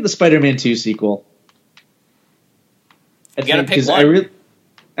 maybe the Spider-Man 2 sequel. You gotta pick one.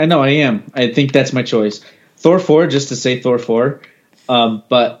 I know I am. I think that's my choice. Thor 4, just to say Thor 4.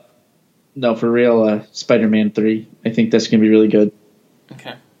 But no, for real, Spider-Man 3. I think that's gonna be really good.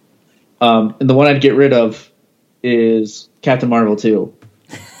 Okay. And the one I'd get rid of is Captain Marvel 2.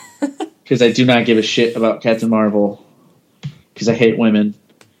 Because I do not give a shit about Captain Marvel. Because I hate women.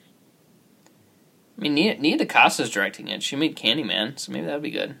 I mean, Nia DaCosta's directing it. She made Candyman, so maybe that would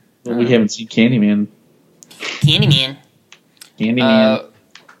be good. Well, we haven't seen Candyman. Candyman.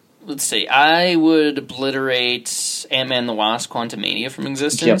 Let's see. I would obliterate Ant-Man and the Wasp: Quantumania from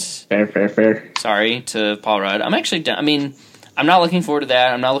existence. Yep. Fair. Sorry to Paul Rudd. I'm actually. I'm not looking forward to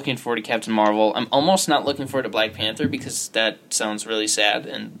that. I'm not looking forward to Captain Marvel. I'm almost not looking forward to Black Panther because that sounds really sad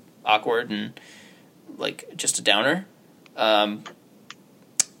and awkward and like just a downer.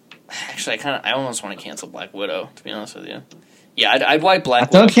 Actually, I almost want to cancel Black Widow. To be honest with you, yeah, I'd wipe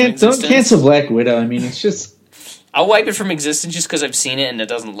Black Widow. Don't cancel Black Widow. I mean, it's just. I'll wipe it from existence just because I've seen it and it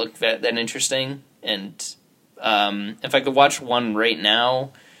doesn't look that interesting. And if I could watch one right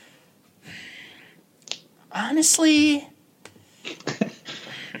now, honestly,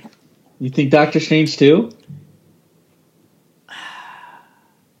 you think Doctor Strange too?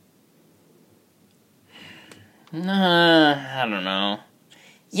 I don't know.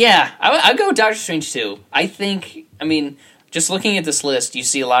 Yeah, I'd go with Doctor Strange too. I think. Just looking at this list, you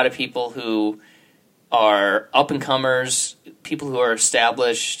see a lot of people who are up-and-comers, people who are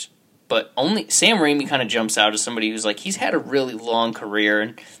established, but only Sam Raimi kind of jumps out as somebody who's like, he's had a really long career,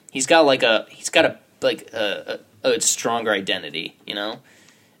 and he's got a stronger identity, you know?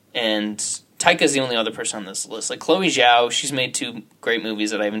 And Taika's the only other person on this list. Like, Chloe Zhao, she's made 2 great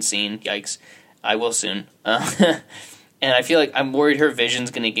movies that I haven't seen. Yikes. I will soon. And I feel like I'm worried her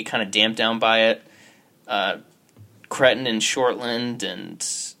vision's going to get kind of damped down by it. Cretton and Shortland and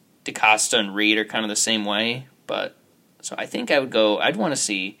DaCosta and Reed are kind of the same way, but so I think I'd want to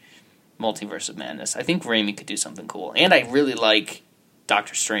see Multiverse of Madness. I think Raimi could do something cool, and I really like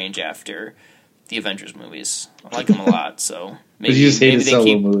Doctor Strange after the Avengers movies. I like him a lot, so maybe you just hate maybe a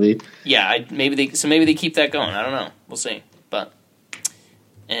solo movie. Yeah, maybe they keep that going. I don't know. We'll see.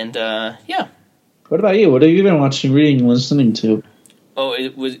 Yeah. What about you? What have you been watching, reading, listening to? Oh,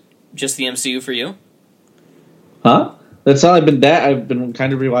 it was just the MCU for you? Huh? That's all I've been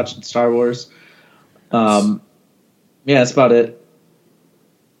kind of rewatching Star Wars. Yeah, that's about it.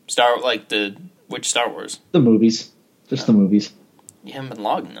 Which Star Wars? The movies. Just the movies. You haven't been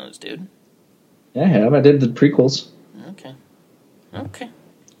logging those, dude. Yeah, I have. I did the prequels. Okay.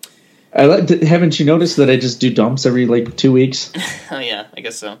 Haven't you noticed that I just do dumps every like 2 weeks? Oh yeah, I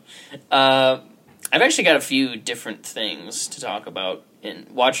guess so. I've actually got a few different things to talk about in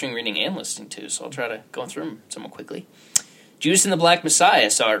watching, reading, and listening to, so I'll try to go through them somewhat quickly. Judas and the Black Messiah,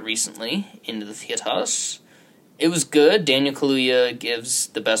 saw it recently into the theaters. It was good. Daniel Kaluuya gives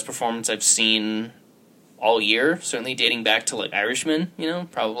the best performance I've seen all year, certainly dating back to like Irishman,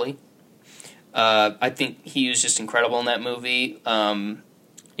 probably. I think he was just incredible in that movie.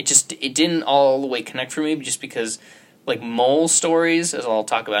 It didn't all the way connect for me, just because like mole stories, as I'll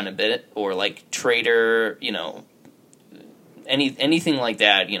talk about in a bit, or like Traitor, anything like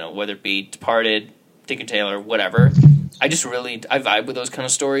that, whether it be Departed, Tinker Tailor, whatever. I vibe with those kind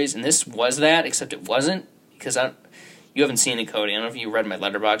of stories, and this was that, except it wasn't, because you haven't seen it, Cody. I don't know if you read my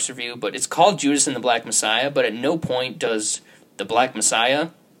Letterboxd review, but it's called Judas and the Black Messiah, but at no point does the Black Messiah,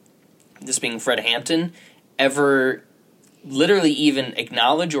 this being Fred Hampton, ever literally even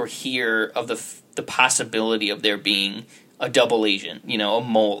acknowledge or hear of the possibility of there being a double agent, a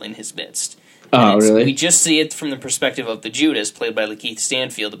mole in his midst. Oh, really? We just see it from the perspective of the Judas, played by Lakeith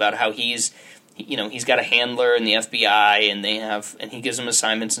Stanfield, about how he's got a handler in the FBI, and he gives him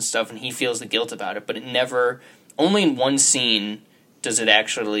assignments and stuff, and he feels the guilt about it. But it never, only in one scene do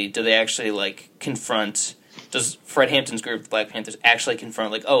they actually like confront. Does Fred Hampton's group, the Black Panthers, actually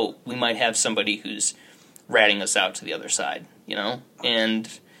confront like, oh, we might have somebody who's ratting us out to the other side, And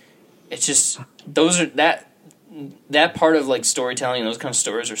it's just that part of like storytelling and those kind of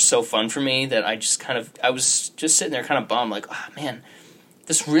stories are so fun for me that I was just sitting there kind of bummed, like, oh man,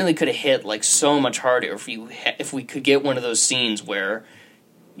 this really could have hit like so much harder if we could get one of those scenes where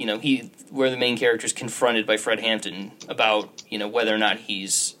where the main character is confronted by Fred Hampton about whether or not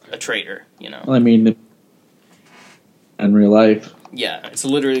he's a traitor. Well, I mean, in real life. Yeah, it's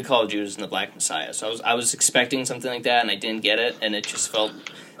literally called Judas and the Black Messiah. So I was expecting something like that, and I didn't get it, and it just felt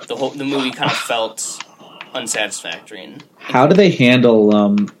the movie kind of felt unsatisfactory. And how do they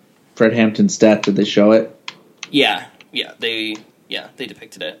handle Fred Hampton's death? Did they show it? Yeah, they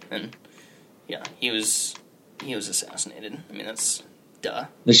depicted it, and yeah, he was assassinated. I mean, that's duh.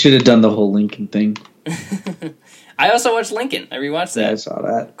 They should have done the whole Lincoln thing. I also watched Lincoln. I rewatched that. Yeah, I saw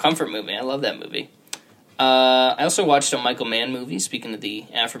that. Comfort movie. I love that movie. I also watched a Michael Mann movie, speaking of the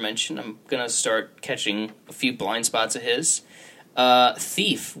aforementioned. I'm going to start catching a few blind spots of his.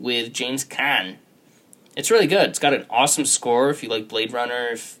 Thief with James Caan. It's really good. It's got an awesome score if you like Blade Runner,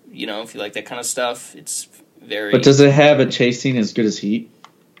 if you like that kind of stuff. It's very... But does it have a chase scene as good as Heat?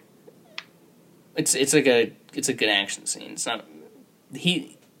 It's a good action scene. It's not...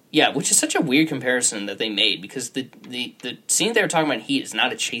 Yeah, which is such a weird comparison that they made, because the scene they were talking about in Heat is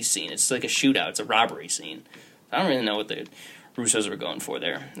not a chase scene. It's like a shootout. It's a robbery scene. I don't really know what the Russos were going for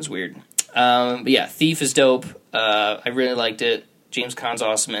there. It's weird. But yeah, Thief is dope. I really liked it. James Caan's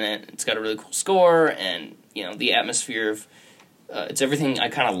awesome in it. It's got a really cool score, and the atmosphere of it's everything I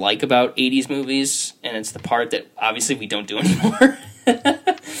kind of like about 80s movies, and it's the part that obviously we don't do anymore.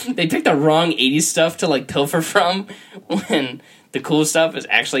 They picked the wrong 80s stuff to like pilfer from when the cool stuff is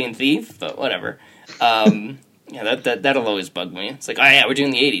actually in Thief, but whatever. Yeah, that'll always bug me. It's like, oh yeah, we're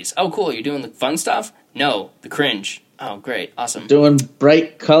doing the 80s. Oh cool, you're doing the fun stuff? No, the cringe. Oh great, awesome. Doing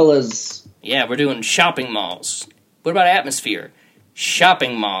bright colors. Yeah, we're doing shopping malls. What about atmosphere?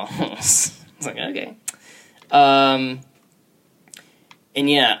 Shopping malls. It's like, okay. And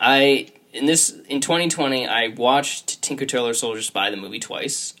yeah, in 2020, I watched Tinker Tailor Soldier Spy, the movie,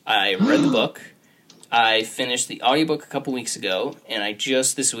 twice. I read the book. I finished the audiobook a couple weeks ago, and I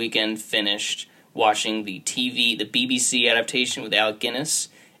just this weekend finished watching the BBC adaptation with Alec Guinness,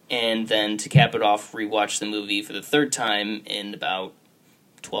 and then to cap it off, rewatched the movie for the third time in about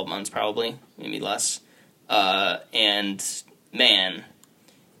 12 months, probably, maybe less. And man,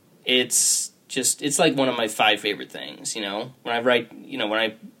 it's like one of my 5 favorite things. When I write,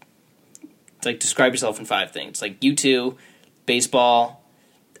 it's like describe yourself in 5 things. Like U2, baseball,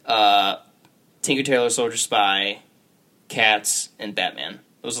 Tinker Tailor Soldier Spy, Cats, and Batman.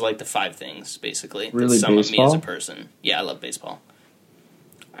 Those are like the 5 things, basically, really, that sum up me as a baseball? person. Yeah, I love baseball.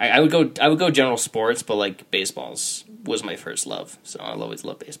 I would go general sports, but like baseball's was my first love, so I'll always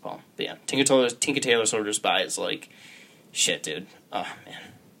love baseball. But yeah, Tinker Tailor Soldier Spy is like shit, dude. Oh man,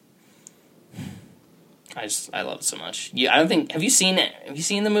 I love it so much. Yeah, I don't think have you seen it? Have you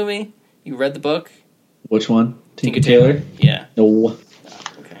seen the movie? You read the book? Which one? Tinker Tailor? Yeah. No. Oh,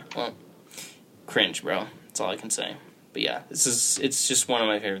 okay. Well, cringe, bro. That's all I can say. But yeah, it's just one of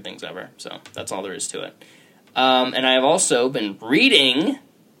my favorite things ever. So that's all there is to it. And I have also been reading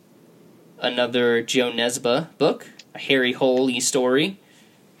another Joe Nesbø book, a Harry Hole story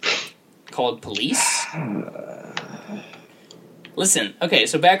called Police. Listen, okay,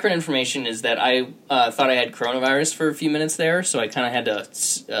 so background information is that I thought I had coronavirus for a few minutes there, so I kind of had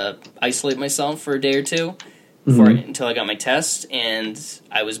to isolate myself for a day or two until I got my test, and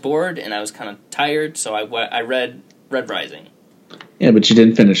I was bored, and I was kind of tired, so I read Red Rising. Yeah, but you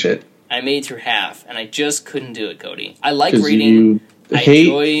didn't finish it. I made it through half, and I just couldn't do it, Cody. I like 'Cause reading. You I hate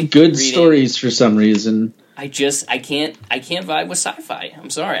enjoy good reading. stories for some reason. I can't vibe with sci-fi. I'm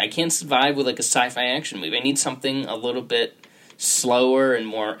sorry. I can't vibe with like a sci-fi action movie. I need something a little bit slower and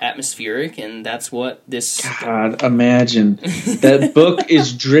more atmospheric, and that's what this... God, imagine. That book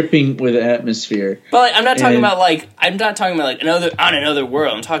is dripping with atmosphere. But like, I'm not talking about like another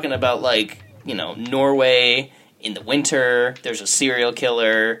world. I'm talking about like, Norway in the winter, there's a serial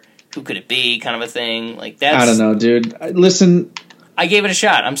killer, who could it be, kind of a thing. Like that's I don't know, dude. Listen, I gave it a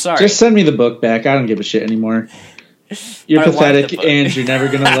shot. I'm sorry. just send me the book back. I don't give a shit anymore. You're I want the pathetic, book. and you're never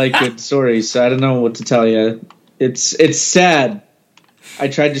gonna like good stories. So I don't know what to tell you. It's sad. I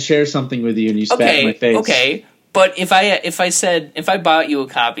tried to share something with you, and you spat in my face. Okay, but if I bought you a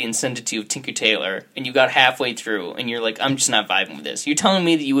copy and sent it to you of Tinker Tailor, and you got halfway through, and you're like, I'm just not vibing with this, you're telling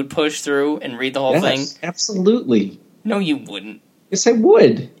me that you would push through and read the whole thing? Yes, absolutely. No, you wouldn't. Yes, I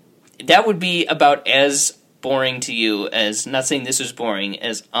would. That would be about as boring to you as, not saying this was boring,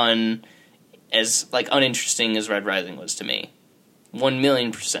 as uninteresting as Red Rising was to me.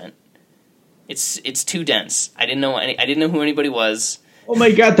 1,000,000%. It's too dense. I didn't know who anybody was. Oh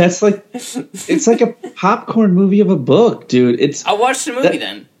my god, that's like it's like a popcorn movie of a book, dude. I'll watch the movie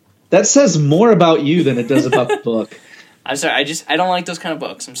then. That says more about you than it does about the book. I'm sorry. I don't like those kind of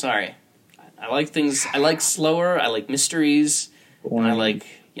books. I'm sorry. I like things. I like slower. I like mysteries. And I like,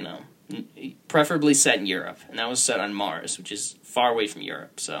 preferably set in Europe. And that was set on Mars, which is far away from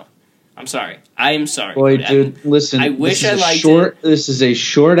Europe. So, I'm sorry. I am sorry. Boy, dude, listen. I wish I liked it. This is a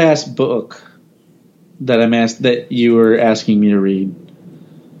short ass book that you were asking me to read.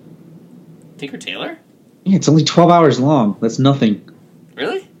 Tinker Tailor? Yeah, it's only 12 hours long. That's nothing.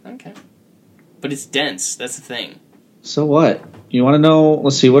 Really? Okay. But it's dense. That's the thing. So what? You want to know?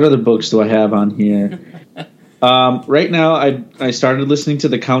 Let's see. What other books do I have on here? Right now, I started listening to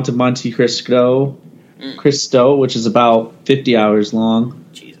The Count of Monte Cristo, which is about 50 hours long.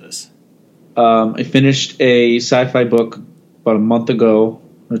 Jesus. I finished a sci-fi book about a month ago,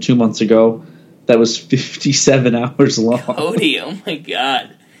 or 2 months ago, that was 57 hours long. Cody, oh my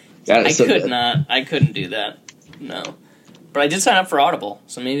god. I couldn't do that. No. But I did sign up for Audible,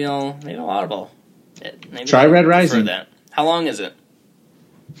 so maybe I'll Audible. Try Red Rising. That. How long is it?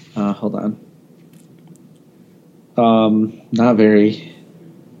 Hold on. Not very.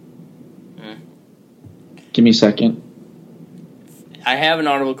 Give me a second. I have an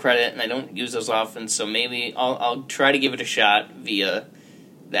Audible credit, and I don't use those often, so maybe I'll try to give it a shot via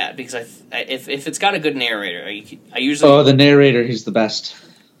that, because if it's got a good narrator, I usually... Oh, the narrator, he's the best.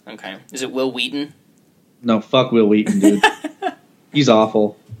 Okay. Is it Will Wheaton? No, fuck Will Wheaton, dude. He's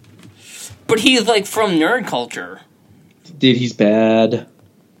awful. But he's, from nerd culture. Dude, he's bad.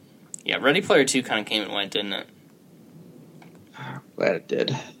 Yeah, Ready Player 2 kind of came and went, didn't it? Glad it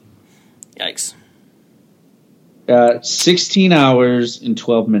did. Yikes. 16 hours and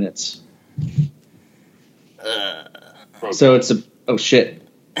 12 minutes. So it's a... Oh, shit.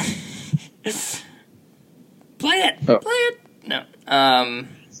 Play it! Oh. Play it! No.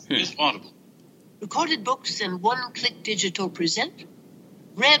 It's Audible. Recorded books and one-click digital present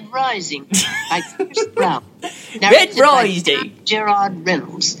Red Rising by Chris Brown. Red Rising! By Gerard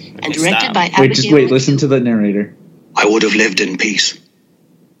Reynolds and directed stop. by Abigail Wait, listen to the narrator. I would have lived in peace,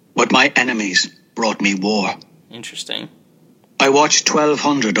 but my enemies brought me war. Interesting. I watched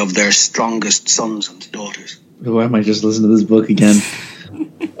 1,200 of their strongest sons and daughters. Why am I just listening to this book again?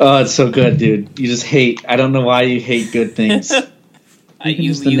 Oh, it's so good, dude. You just hate. I don't know why you hate good things.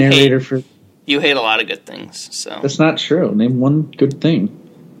 You hate a lot of good things, so... That's not true. Name one good thing.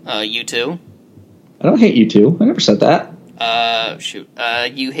 You too? I don't hate you two. I never said that. Shoot.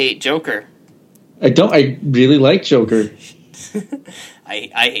 You hate Joker. I don't. I really like Joker. I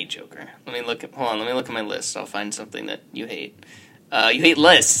hate Joker. Let me look at my list. I'll find something that you hate. You hate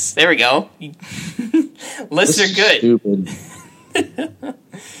lists. There we go. Lists are good. Stupid.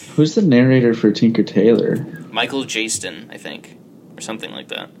 Who's the narrator for Tinker Tailor? Michael Jaston, I think. Or something like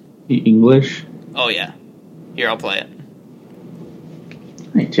that. English? Oh, yeah. Here, I'll play it.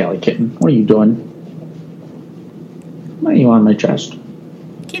 Hey, Jolly Kitten. What are you doing? Why are you on my chest?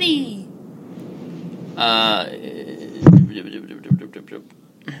 Kitty!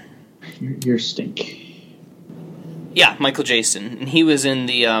 You're stink. Yeah, Michael Jaston. And he was in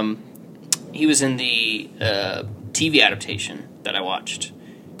the TV adaptation that I watched.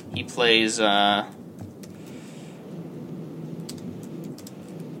 He plays,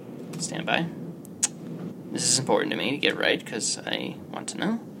 Stand by. This is important to me to get right because I want to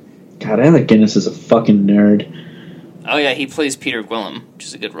know. God, Alec Guinness is a fucking nerd. Oh yeah, he plays Peter Gwillem, which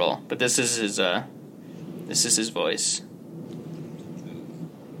is a good role. But this is his voice.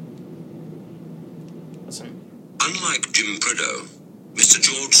 Listen. Unlike Jim Prideaux, Mr.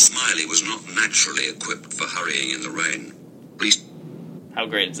 George Smiley was not naturally equipped for hurrying in the rain. How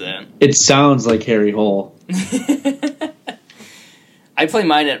great is that? It sounds like Harry Hole. I play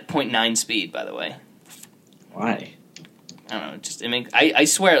mine at 0.9 speed, by the way. Why? I don't know. Just I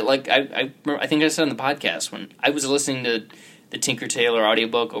swear, like I think I said on the podcast when I was listening to the Tinker Tailor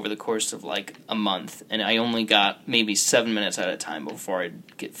audiobook over the course of like a month, and I only got maybe 7 minutes at a time before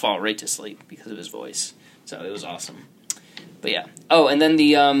I'd fall right to sleep because of his voice. So it was awesome. But yeah. Oh, and then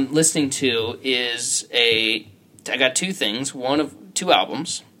the listening to is I got two things. Two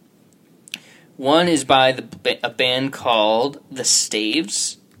albums. One is by a band called The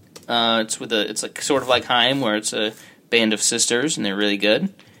Staves. It's like sort of like Haim, where it's a band of sisters, and they're really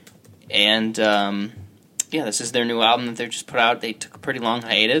good. And this is their new album that they just put out. They took a pretty long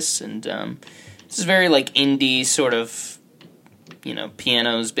hiatus, and this is very like indie sort of,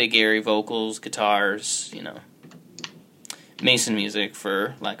 pianos, big airy vocals, guitars, Mason music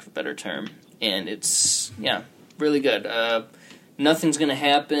for lack of a better term. And it's really good. Nothing's Gonna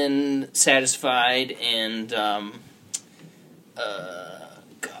Happen, Satisfied, and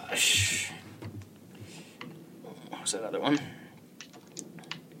gosh, what was that other one?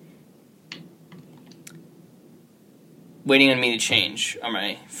 Waiting on Me to Change are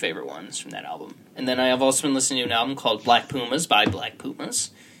my favorite ones from that album. And then I have also been listening to an album called Black Pumas by Black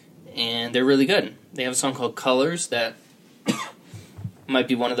Pumas, and they're really good. They have a song called Colors that might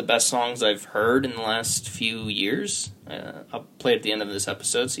be one of the best songs I've heard in the last few years. I'll play it at the end of this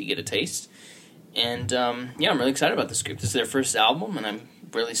episode so you get a taste. And I'm really excited about this group. This is their first album, and I'm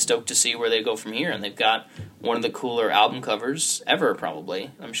really stoked to see where they go from here. And they've got one of the cooler album covers ever,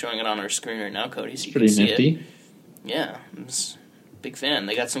 probably. I'm showing it on our screen right now, Cody, so you can see nifty. it. Yeah, I'm a big fan.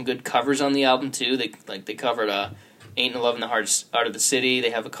 They got some good covers on the album too. They covered Ain't No Love in the Heart of the City. They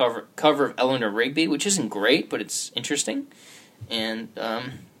have a cover of Eleanor Rigby, which isn't great, but it's interesting. And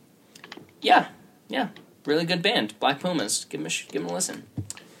really good band, Black Pumas. Give them a listen.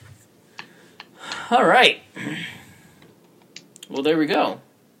 All right. Well, there we go.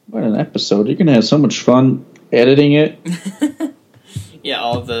 What an episode! You're gonna have so much fun editing it. Yeah,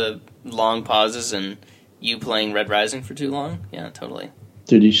 all of the long pauses and you playing Red Rising for too long. Yeah, totally.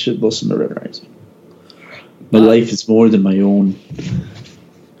 Dude, you should listen to Red Rising. My life is more than my own.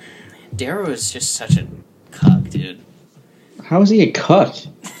 Darrow is just such a cuck, dude. How is he a cuck?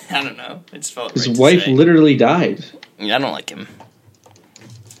 I don't know. It just felt His right wife to say. literally died. Yeah, I don't like him.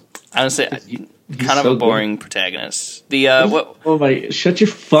 Honestly, He's kind of so a boring protagonist. What? Oh my! Shut your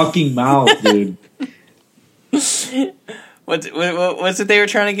fucking mouth, dude. What's it they were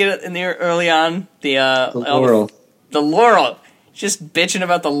trying to get in there early on? The Laurel. The Laurel. Just bitching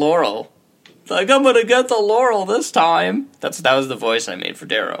about the Laurel. Like, I'm gonna get the Laurel this time. That was the voice I made for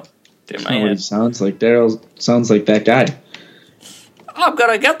Darrow. That's not what it sounds like. Darryl sounds like that guy. I'm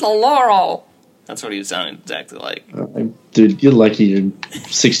gonna get the Laurel. That's what he was sounding exactly like. Dude, you're lucky you're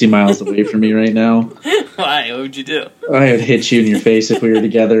 60 miles away from me right now. Why? What would you do? I would hit you in your face if we were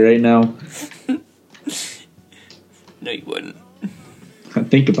together right now. No, you wouldn't.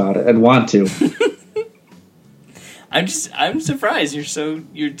 Think about it. I'd want to. I'm surprised you're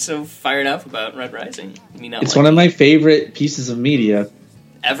so fired up about Red Rising. It's one of my favorite pieces of media.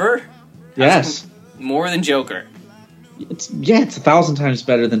 Ever? Yes. More than Joker. It's 1,000 times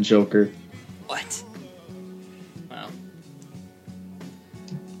better than Joker. What? Wow.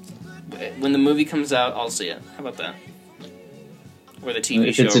 When the movie comes out, I'll see it. How about that? Or the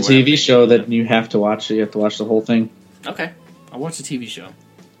TV show. If it's a TV show, then you have to watch it. You have to watch the whole thing. Okay. I'll watch the TV show.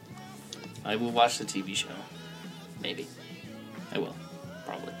 I will watch the TV show. Maybe. I will.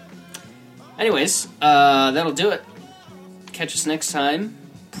 Probably. Anyways, that'll do it. Catch us next time.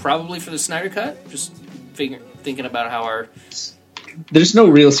 Probably for the Snyder Cut. Just thinking about how our... There's no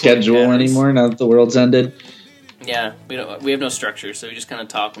real schedule anymore now that the world's ended. Yeah, we have no structure, so we just kind of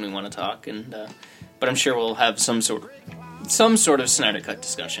talk when we want to talk. But I'm sure we'll have some sort of Snyder Cut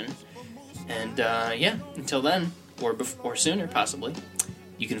discussion. And until then, or sooner possibly,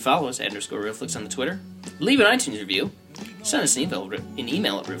 you can follow us at _RealFlix on the Twitter. Leave an iTunes review. Send us an email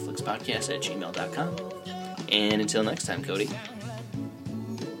at realflixpodcast@gmail.com. And until next time, Cody,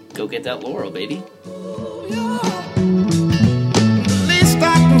 go get that Laurel, baby. At least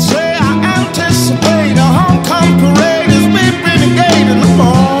I can say I anticipate a homecoming parade.